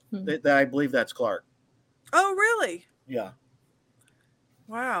 Yes. I believe that's Clark. Oh, really? Yeah.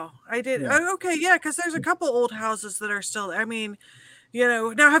 Wow. I did. Yeah. Oh, okay. Yeah. Because there's a couple old houses that are still, I mean,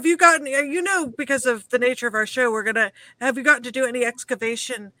 now have you gotten, because of the nature of our show, have you gotten to do any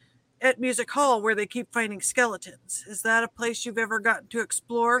excavation at Music Hall where they keep finding skeletons? Is that a place you've ever gotten to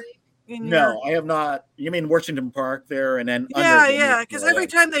explore? No, I have not. You mean Washington Park there, and then Yeah, under the- yeah. Because every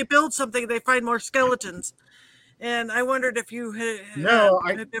time they build something, they find more skeletons. And I wondered if you had No,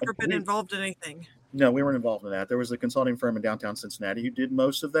 I ever been believe- involved in anything. No, we weren't involved in that. There was a consulting firm in downtown Cincinnati who did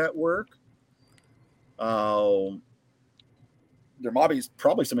most of that work. There might be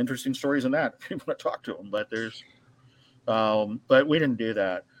probably some interesting stories in that if you want to talk to them, but we didn't do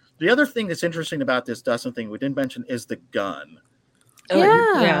that. The other thing that's interesting about this Dustin thing we didn't mention is the gun.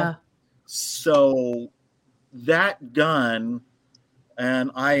 Yeah. So that gun,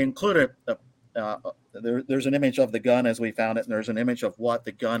 and I included there's an image of the gun as we found it, and there's an image of what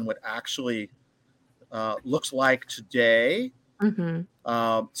the gun would actually looks like today.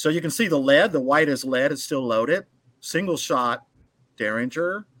 Mm-hmm. So you can see the lead. The white is lead. It's still loaded. Single shot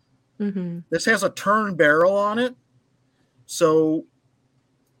Derringer. Mm-hmm. This has a turn barrel on it. So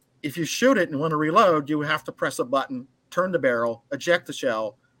if you shoot it and want to reload, you have to press a button, turn the barrel, eject the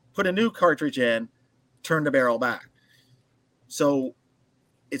shell, put a new cartridge in, turn the barrel back. So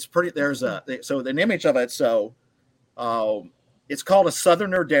it's pretty, so an image of it. So it's called a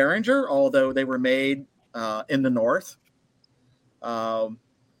Southerner Derringer, although they were made in the North.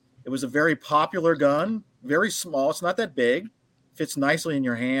 It was a very popular gun, very small. It's not that big, fits nicely in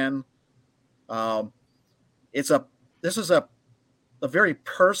your hand. This is a very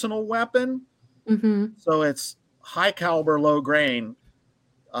personal weapon. Mm-hmm. So it's high caliber, low grain.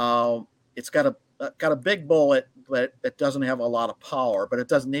 It's got a big bullet, but it doesn't have a lot of power, but it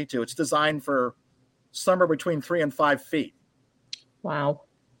doesn't need to. It's designed for somewhere between 3 and 5 feet. Wow.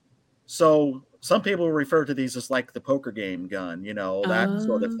 So some people refer to these as like the poker game gun, that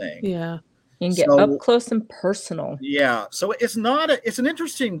sort of thing. Yeah. You can get up close and personal. Yeah. So it's an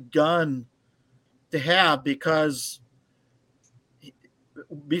interesting gun to have, because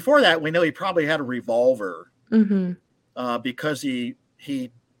before that, we know he probably had a revolver, because he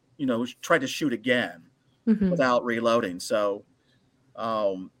tried to shoot again without reloading. So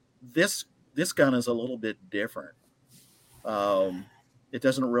this gun is a little bit different. It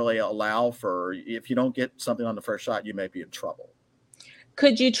doesn't really allow for, if you don't get something on the first shot, you may be in trouble.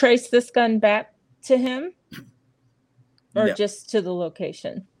 Could you trace this gun back to him, or No. just to the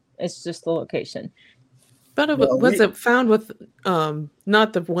location? It's just the location. But it found with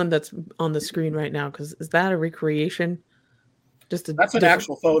not the one that's on the screen right now? Because is that a recreation? That's an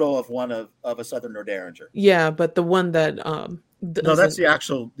actual photo of one of a Southerner Derringer. Yeah, but the one that no, that's the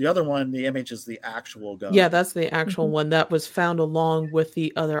actual. The other one, the image is the actual gun. Yeah, that's the actual one that was found along with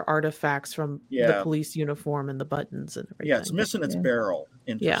the other artifacts from the police uniform and the buttons and everything. Yeah, it's missing its barrel,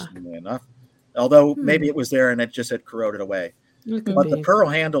 interestingly enough. Although maybe it was there and it just had corroded away. But the pearl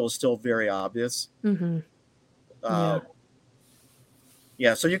handle is still very obvious. Mm-hmm.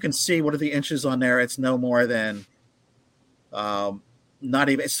 So you can see what are the inches on there. It's no more than not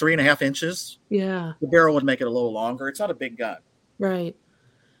even, it's 3.5 inches. Yeah. The barrel would make it a little longer. It's not a big gun. Right.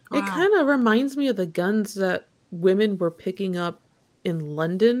 Wow. It kind of reminds me of the guns that women were picking up in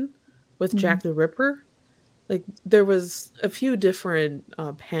London with Jack the Ripper. Like, there was a few different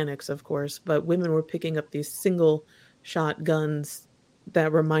panics, of course, but women were picking up these single shot guns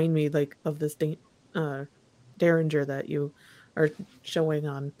that remind me like of this Derringer that you are showing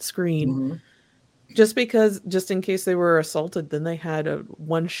on screen. Just in case they were assaulted, then they had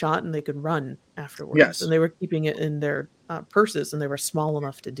one shot and they could run afterwards. Yes. And they were keeping it in their purses, and they were small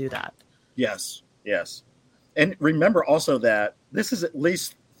enough to do that. Yes. And remember also that this is at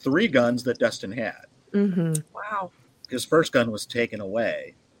least 3 guns that Dustin had. Mm-hmm. Wow. His first gun was taken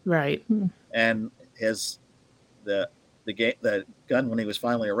away. Right. And the gun when he was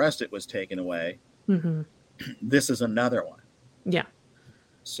finally arrested was taken away. Mm-hmm. This is another one. Yeah.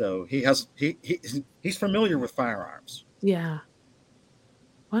 So he's familiar with firearms. Yeah.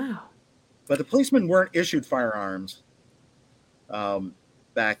 Wow. But the policemen weren't issued firearms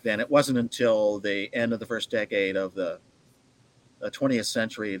back then. It wasn't until the end of the first decade of the 20th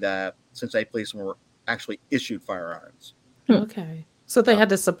century that Cincinnati policemen were actually issued firearms. Okay. So they had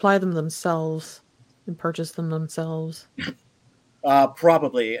to supply them themselves and purchase them themselves.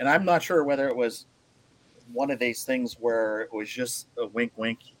 Probably. And I'm not sure whether it was one of these things where it was just a wink,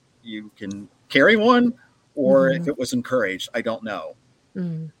 wink, you can carry one, or if it was encouraged. I don't know.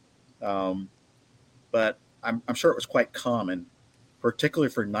 But I'm sure it was quite common, particularly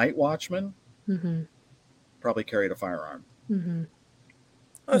for night watchmen, probably carried a firearm. Mm-hmm.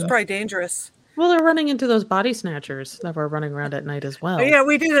 That was probably dangerous. Well, they're running into those body snatchers that were running around at night as well. Oh, yeah,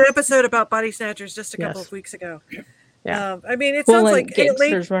 we did an episode about body snatchers just a couple of weeks ago. Yeah. I mean, it sounds like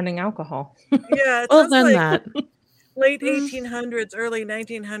gangsters running alcohol. Yeah. Well, then like late 1800s, early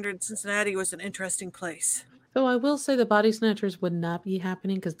 1900s, Cincinnati was an interesting place. Though I will say the body snatchers would not be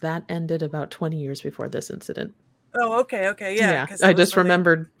happening because that ended about 20 years before this incident. Oh, okay. Yeah. I just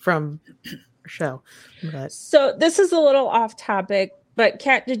remembered from our show. But. So this is a little off topic, but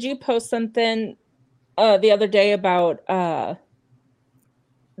Kat, did you post something the other day about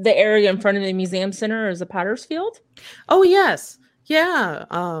the area in front of the museum center is a potter's field. Oh yes, yeah.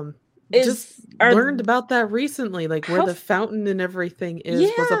 Just Are- learned about that recently, like where How the fountain and everything is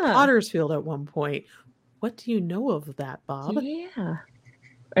was a Yeah. potter's field at one point. What do you know of that, Bob? Yeah.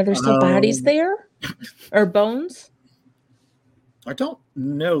 Are there still bodies there or bones? I don't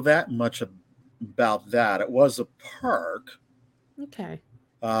know that much about that. It was a park. Okay.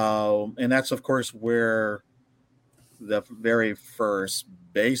 And that's, of course, where the very first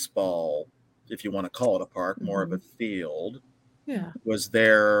baseball, if you want to call it a park, more of a field, Yeah. was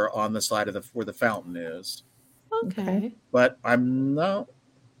there on the side of where the fountain is. Okay. But I don't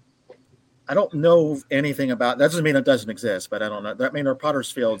know anything about. That doesn't mean it doesn't exist, but I don't know. That mean our potter's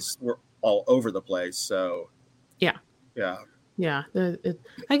fields were all over the place. So Yeah. yeah. Yeah.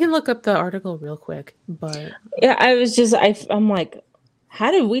 I can look up the article real quick, but Yeah, I'm like,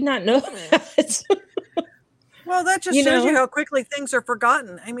 how did we not know that? Well, that just shows you how quickly things are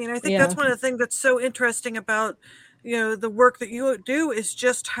forgotten. I mean, I think that's one of the things that's so interesting about, the work that you do is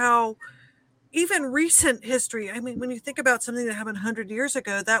just how even recent history. I mean, when you think about something that happened 100 years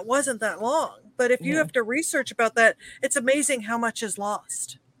ago, that wasn't that long. But if you have to research about that, it's amazing how much is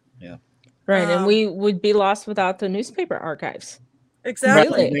lost. Yeah. Right. And we would be lost without the newspaper archives.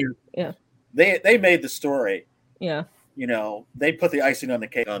 Exactly. Yeah. They made the story. Yeah. They put the icing on the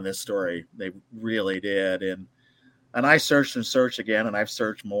cake on this story. They really did. And I searched and searched again, and I've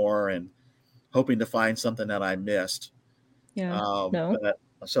searched more and hoping to find something that I missed. Yeah. But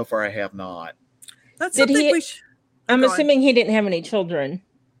so far I have not. That's something we should. I'm assuming he didn't have any children.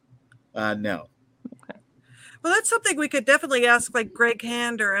 No. Okay. Well, that's something we could definitely ask like Greg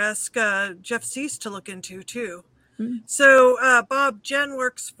Hand or ask Jeff Cease to look into too. Mm-hmm. So, Bob, Jen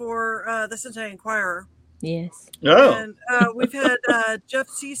works for the Cincinnati Enquirer. Yes. Oh. And we've had Jeff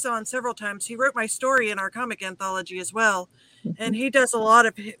Cease on several times. He wrote my story in our comic anthology as well. Mm-hmm. And he does a lot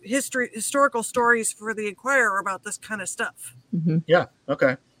of historical stories for the Enquirer about this kind of stuff. Mm-hmm. Yeah.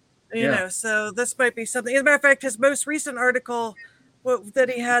 Okay. So this might be something. As a matter of fact, his most recent article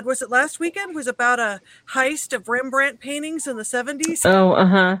that he had, was it last weekend, was about a heist of Rembrandt paintings in the 70s. Oh,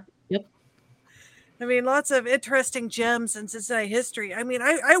 uh-huh. Yep. I mean, lots of interesting gems in Cincinnati history. I mean,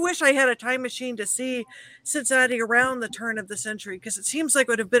 I wish I had a time machine to see Cincinnati around the turn of the century, because it seems like it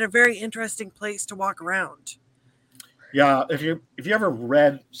would have been a very interesting place to walk around. Yeah, if you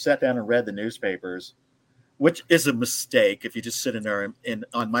ever sat down and read the newspapers, which is a mistake if you just sit in there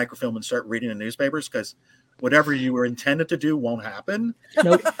on microfilm and start reading the newspapers, because whatever you were intended to do won't happen.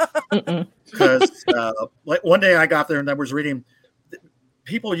 Nope. Because like one day I got there and I was reading,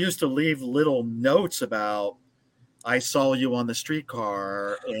 people used to leave little notes about, I saw you on the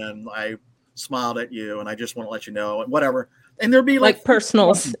streetcar and I smiled at you and I just want to let you know, and whatever. And there'd be like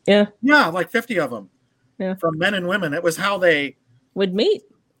personals. Yeah. Yeah, like 50 of them. Yeah. From men and women. It was how they would meet.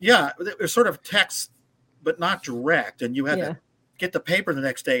 Yeah. It was sort of text, but not direct. And you had to get the paper the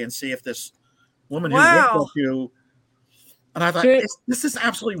next day and see if this woman who looked like you. And I thought, this is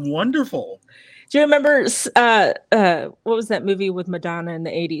absolutely wonderful. Do you remember what was that movie with Madonna in the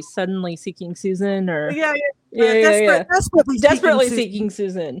 80s? Suddenly Seeking Susan, or Desperately Seeking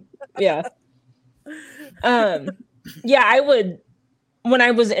Susan. Yeah. I would. When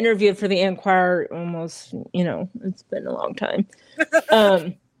I was interviewed for the Enquirer, almost, it's been a long time.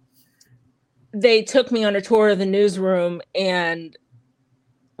 They took me on a tour of the newsroom, and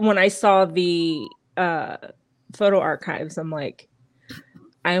when I saw the photo archives, I'm like,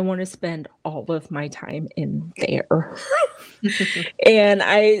 I want to spend all of my time in there.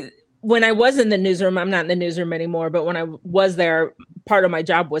 And when I was in the newsroom, I'm not in the newsroom anymore, but when I was there, part of my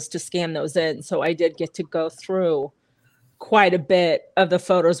job was to scan those in. So I did get to go through quite a bit of the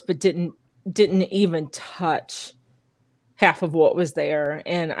photos, but didn't even touch half of what was there.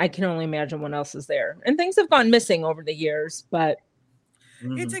 And I can only imagine what else is there. And things have gone missing over the years, but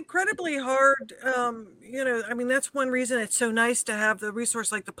it's incredibly hard. I mean, that's one reason it's so nice to have the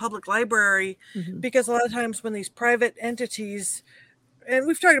resource like the public library, because a lot of times when these private entities, and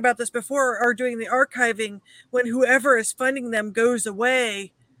we've talked about this before, are doing the archiving, when whoever is funding them goes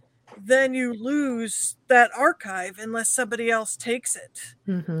away, then you lose that archive unless somebody else takes it.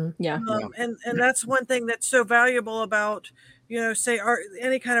 And that's one thing that's so valuable about, say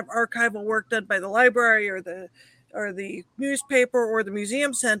any kind of archival work done by the library or the newspaper or the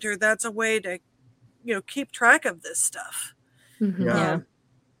museum center. That's a way to, keep track of this stuff. The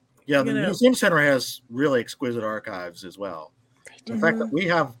museum center has really exquisite archives as well. In fact, we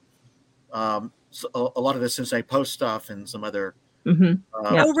have a lot of the Cincinnati Post stuff and some other.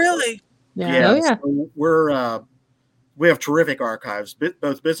 Oh, really? So we're we have terrific archives,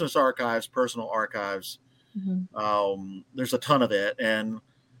 both business archives, personal archives. There's a ton of it, and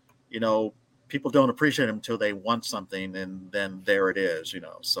people don't appreciate them until they want something, and then there it is.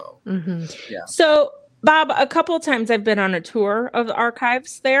 So yeah. So Bob, a couple of times I've been on a tour of the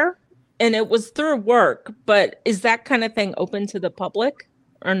archives there, and it was through work. But is that kind of thing open to the public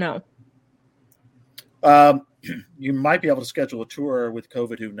or no? You might be able to schedule a tour with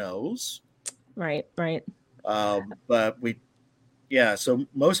COVID. Who knows? Right. But so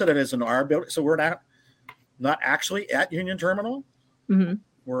most of it is in our building. So we're not actually at Union Terminal.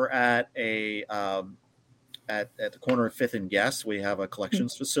 We're at a at the corner of 5th and Guest. We have a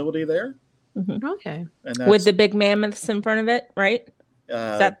collections facility there. Okay. And with the big mammoths in front of it, right?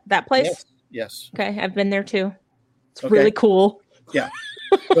 Is that place? Yes. Okay, I've been there too. It's really cool. Yeah.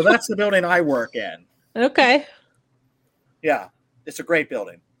 So that's the building I work in. Okay. Yeah, it's a great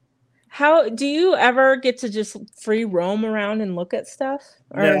building. How do you ever get to just free roam around and look at stuff,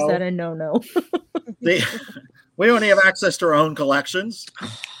 or is that a no? We only have access to our own collections, or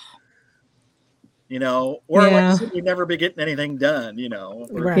like I said, we'd never be getting anything done,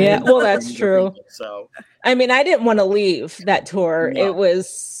 Right. Yeah, well, that's true. So, I mean, I didn't want to leave that tour. No. It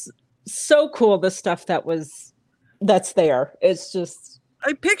was so cool. The stuff that's there. It's just.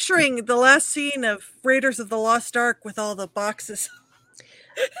 I'm picturing the last scene of Raiders of the Lost Ark with all the boxes.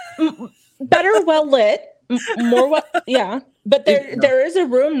 Better well lit, more yeah. But there is a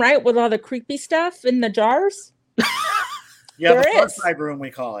room, right, with all the creepy stuff in the jars. Yeah, the Far Side Room,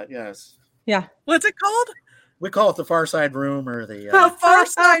 we call it. Yes. Yeah. What's it called? We call it the Far Side Room, or the Far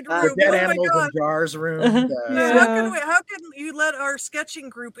Side Room. The dead animals in jars room. How can you let our sketching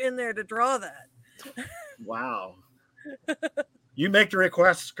group in there to draw that? Wow. You make the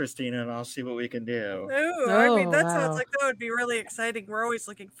requests, Christina, and I'll see what we can do. I mean, that sounds like that would be really exciting. We're always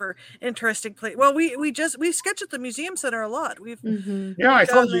looking for interesting places. Well, we sketch at the museum center a lot. Yeah, I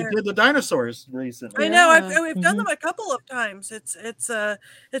told you did the dinosaurs recently. I know. We've done them a couple of times. It's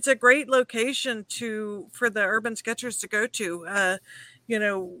a great location for the urban sketchers to go to.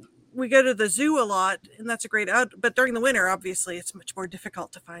 We go to the zoo a lot, and that's a great out. But during the winter, obviously, it's much more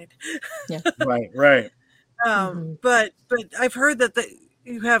difficult to find. Yeah. Right. But I've heard that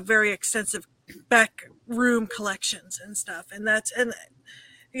you have very extensive back room collections and stuff, and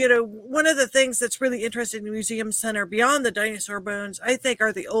one of the things that's really interesting in the museum center beyond the dinosaur bones, I think,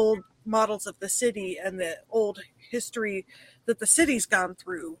 are the old models of the city and the old history that the city's gone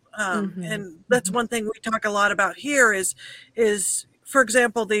through. And that's one thing we talk a lot about here is for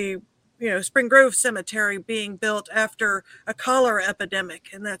example, the Spring Grove Cemetery being built after a cholera epidemic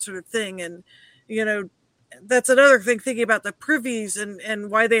and that sort of thing, and that's another thing, thinking about the privies and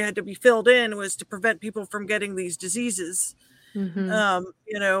why they had to be filled in was to prevent people from getting these diseases.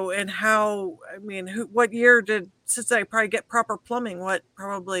 And how, what year did Cincinnati probably get proper plumbing?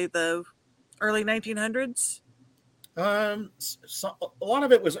 Probably the early 1900s? So a lot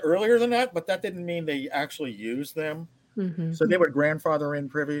of it was earlier than that, but that didn't mean they actually used them. So they would grandfather in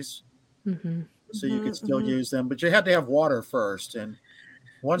privies, so you could still use them, but you had to have water first. And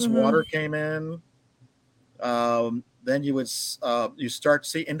once water came in, then you would you start to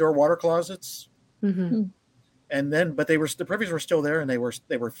see indoor water closets, and then but the privies were still there, and they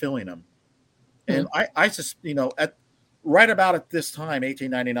were filling them. And I just at right about at this time,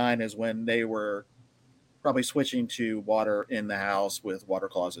 1899 is when they were probably switching to water in the house with water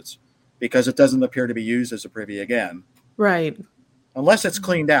closets, because it doesn't appear to be used as a privy again, right? Unless it's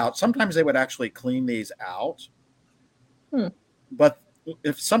cleaned out. Sometimes they would actually clean these out, but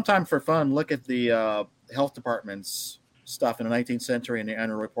if sometime for fun, look at the health department's stuff in the 19th century and the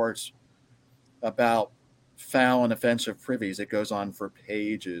annual reports about foul and offensive privies. It goes on for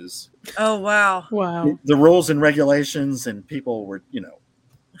pages. Oh, wow. The rules and regulations, and people were,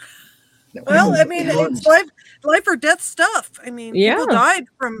 Well, it's life or death stuff. People died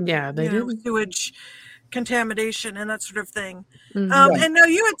from sewage contamination and that sort of thing. And now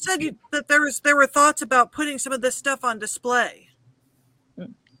you had said that there were thoughts about putting some of this stuff on display.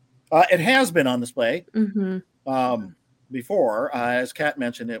 It has been on display before. As Kat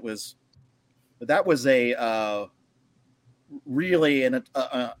mentioned, that was a really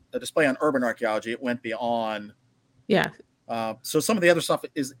a display on urban archaeology. It went beyond. Yeah. So some of the other stuff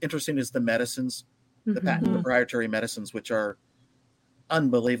is interesting is the medicines, the patent proprietary medicines, which are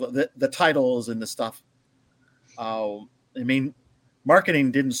unbelievable. The titles and the stuff.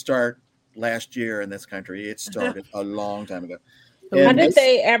 Marketing didn't start last year in this country. It started a long time ago. How did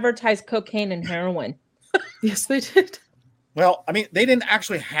they advertise cocaine and heroin? Yes, they did. Well, they didn't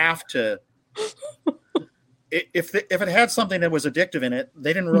actually have to. If it had something that was addictive in it,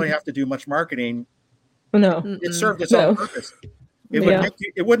 they didn't really have to do much marketing No. It served its No. own purpose. It Yeah. would make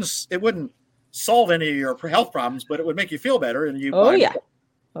you, it wouldn't solve any of your health problems, but it would make you feel better. And you, Oh yeah.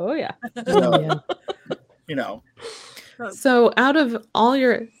 Oh yeah. Oh, yeah. you know, So, out of all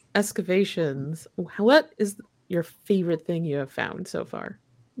your excavations, what is your favorite thing you have found so far?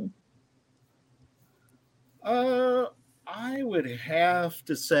 I would have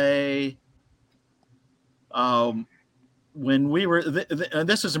to say, when we were, and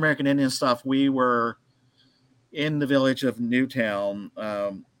this is American Indian stuff, we were in the village of Newtown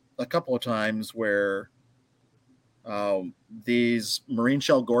a couple of times where these marine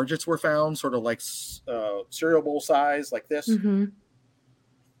shell gorgets were found, sort of like cereal bowl size, like this. Mm-hmm.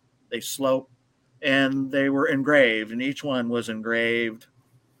 They slope, and they were engraved, and each one was engraved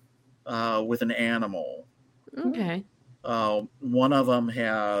with an animal. Okay. One of them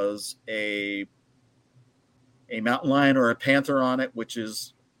has a mountain lion or a panther on it, which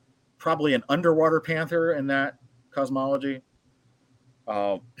is probably an underwater panther in that cosmology.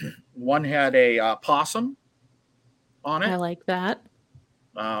 One had a possum on I it like that.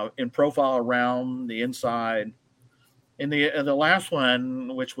 in profile around the inside. And the last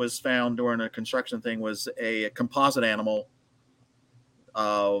one, which was found during a construction thing, was a composite animal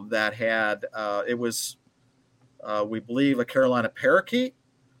that had it was we believe a Carolina parakeet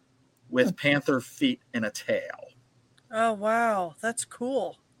with panther feet and a tail. Oh wow, that's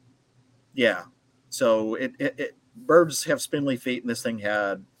cool. Yeah. So birds have spindly feet, and this thing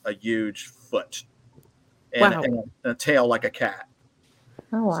had a huge foot and, Wow. and a tail like a cat.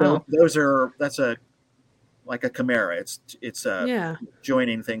 Oh wow. So that's like a chimera. It's Yeah.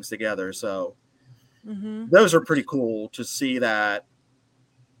 joining things together. So Mm-hmm. those are pretty cool to see that.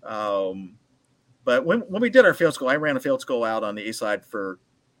 But when we did our field school, I ran a field school out on the east side for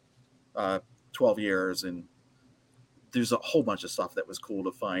 12 years, and there's a whole bunch of stuff that was cool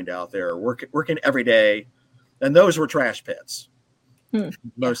to find out there. Working every day, and those were trash pits.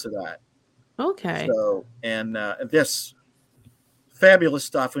 Most of that. Okay. So, and this fabulous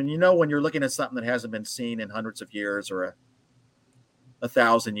stuff. And when you're looking at something that hasn't been seen in hundreds of years or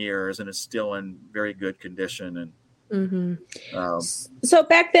 1,000 years, and it's still in very good condition. And Mm-hmm. So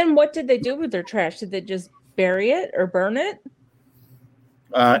back then, what did they do with their trash? Did they just bury it or burn it?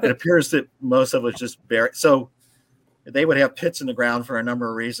 it appears that most of it was just buried. So they would have pits in the ground for a number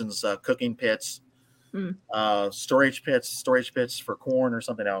of reasons: cooking pits, storage pits for corn or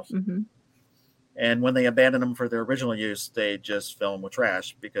something else. Mm-hmm. And when they abandoned them for their original use, they just fill them with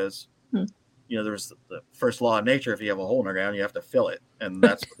trash because, there's the first law of nature. If you have a hole in the ground, you have to fill it. And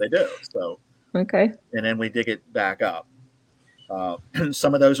that's what they do. So, Okay. and then we dig it back up.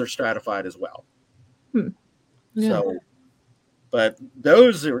 Some of those are stratified as well. Yeah. So, but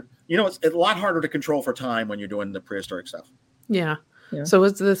those are, it's a lot harder to control for time when you're doing the prehistoric stuff. Yeah. Yeah. So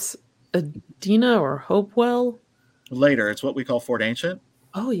is this Adena or Hopewell? Later, it's what we call Fort Ancient.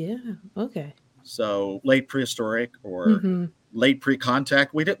 Oh yeah. Okay. So late prehistoric or Mm-hmm. late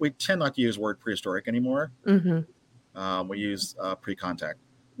pre-contact. We tend not to use the word prehistoric anymore. Mm-hmm. We use pre-contact.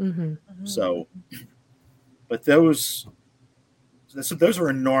 Mm-hmm. So, but those are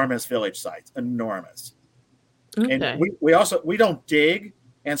enormous village sites, enormous. Okay. And we don't dig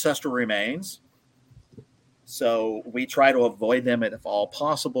ancestral remains. So we try to avoid them if all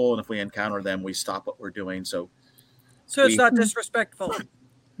possible. And if we encounter them, we stop what we're doing. So it's not disrespectful.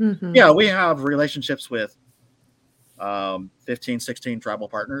 Mm-hmm. yeah, we have relationships with 15, 16 tribal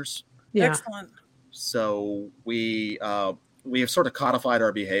partners. Yeah. Excellent. So we have sort of codified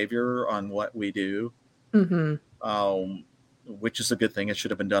our behavior on what we do, Mm-hmm. which is a good thing. It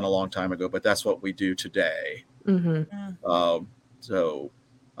should have been done a long time ago, but that's what we do today. Mm-hmm. So,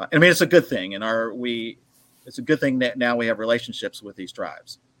 I mean, it's a good thing, and it's a good thing that now we have relationships with these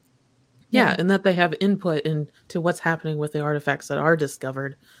tribes. Yeah, and that they have input into what's happening with the artifacts that are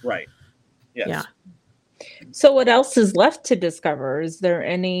discovered. Right. Yes. Yeah. So what else is left to discover? Is there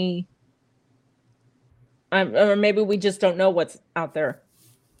any, or maybe we just don't know what's out there?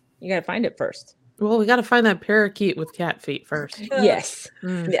 You got to find it first. Well, we got to find that parakeet with cat feet first. Yes.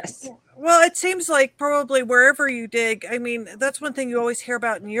 Mm. Yes. Well, it seems like probably wherever you dig, I mean, that's one thing you always hear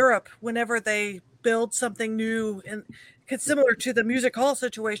about in Europe whenever they build something new, and it's similar to the music hall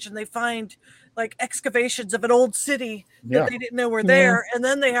situation. They find like excavations of an old city that they didn't know were there, and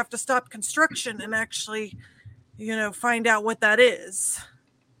then they have to stop construction and actually, find out what that is.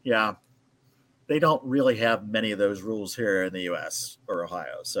 Yeah. They don't really have many of those rules here in the U.S. or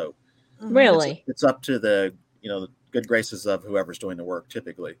Ohio. So Really? it's up to the good graces of whoever's doing the work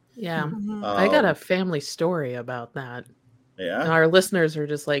typically. Yeah. Mhm. I got a family story about that. Yeah. And our listeners are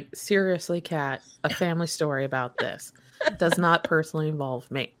just like, seriously, Kat, a family story about this. Does not personally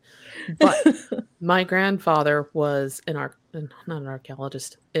involve me. But my grandfather was not an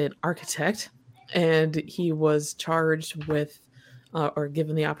archaeologist, an architect, and he was charged with or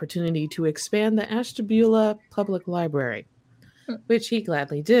given the opportunity to expand the Ashtabula Public Library, which he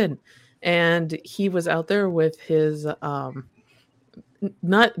gladly did. And he was out there with his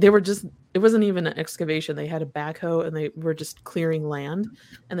it wasn't even an excavation. They had a backhoe and they were just clearing land,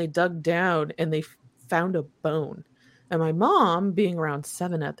 and they dug down and they found a bone. And my mom, being around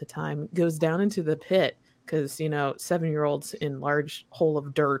 7 at the time, goes down into the pit because, 7-year-olds in large hole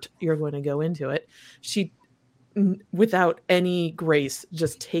of dirt, you're going to go into it. She, without any grace,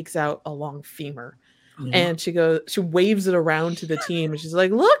 just takes out a long femur. And she waves it around to the team, and she's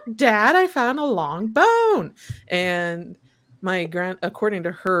like, "Look, Dad, I found a long bone." And according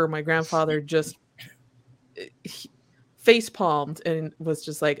to her, my grandfather just face palmed and was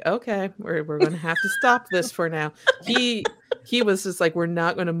just like, "Okay, we're going to have to stop this for now." He was just like, "We're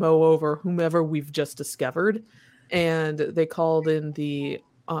not going to mow over whomever we've just discovered." And they called in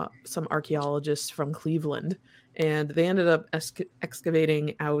some archaeologists from Cleveland, and they ended up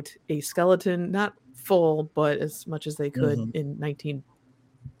excavating out a skeleton, not full, but as much as they could in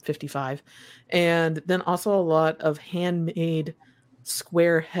 1955. And then also a lot of handmade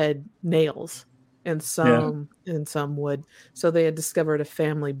square head nails and some wood. So they had discovered a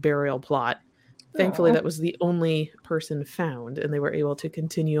family burial plot. Thankfully, that was the only person found, and they were able to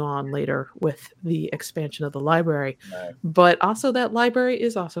continue on later with the expansion of the library. Right. But also that library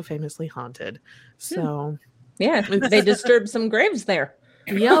is also famously haunted. So yeah, they disturbed some graves there.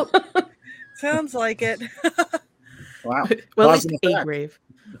 Yep. Sounds like it. Wow. Well, at least a grave.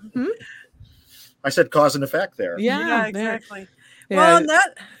 I said cause and effect there. Yeah, exactly. Yeah. Well,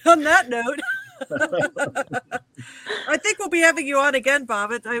 on that note, I think we'll be having you on again,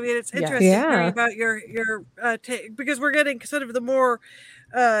 Bob. It's interesting hearing about your take, because we're getting sort of the more,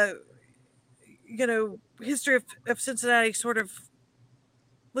 history of Cincinnati sort of.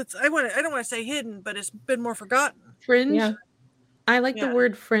 I don't want to say hidden, but it's been more forgotten. Fringe. Yeah. I like the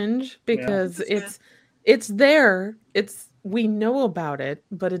word fringe because it's there. We know about it,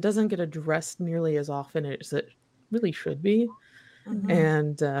 but it doesn't get addressed nearly as often as it really should be.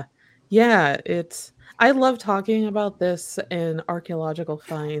 And I love talking about this and archaeological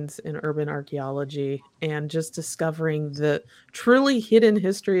finds in urban archaeology and just discovering the truly hidden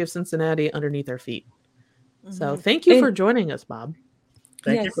history of Cincinnati underneath our feet. So thank you for joining us, Bob.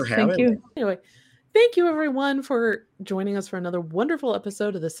 Thank you for having me. Anyway, thank you everyone for joining us for another wonderful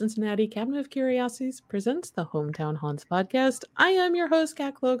episode of the Cincinnati Cabinet of Curiosities presents the Hometown Haunts podcast. I am your host,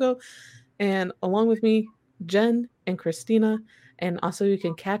 Kat Logo, and along with me, Jen and Christina. And also you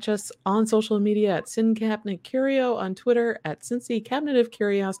can catch us on social media at Cabinet Curio on Twitter, at Cincy Cabinet of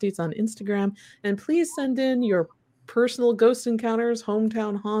Curiosities on Instagram. And please send in your personal ghost encounters,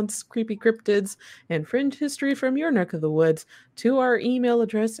 hometown haunts, creepy cryptids, and fringe history from your neck of the woods to our email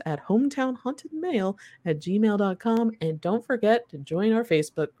address at hometownhauntedmail@gmail.com. And don't forget to join our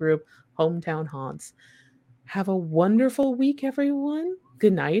Facebook group, Hometown Haunts. Have a wonderful week, everyone.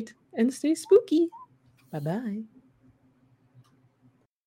 Good night and stay spooky. Bye-bye.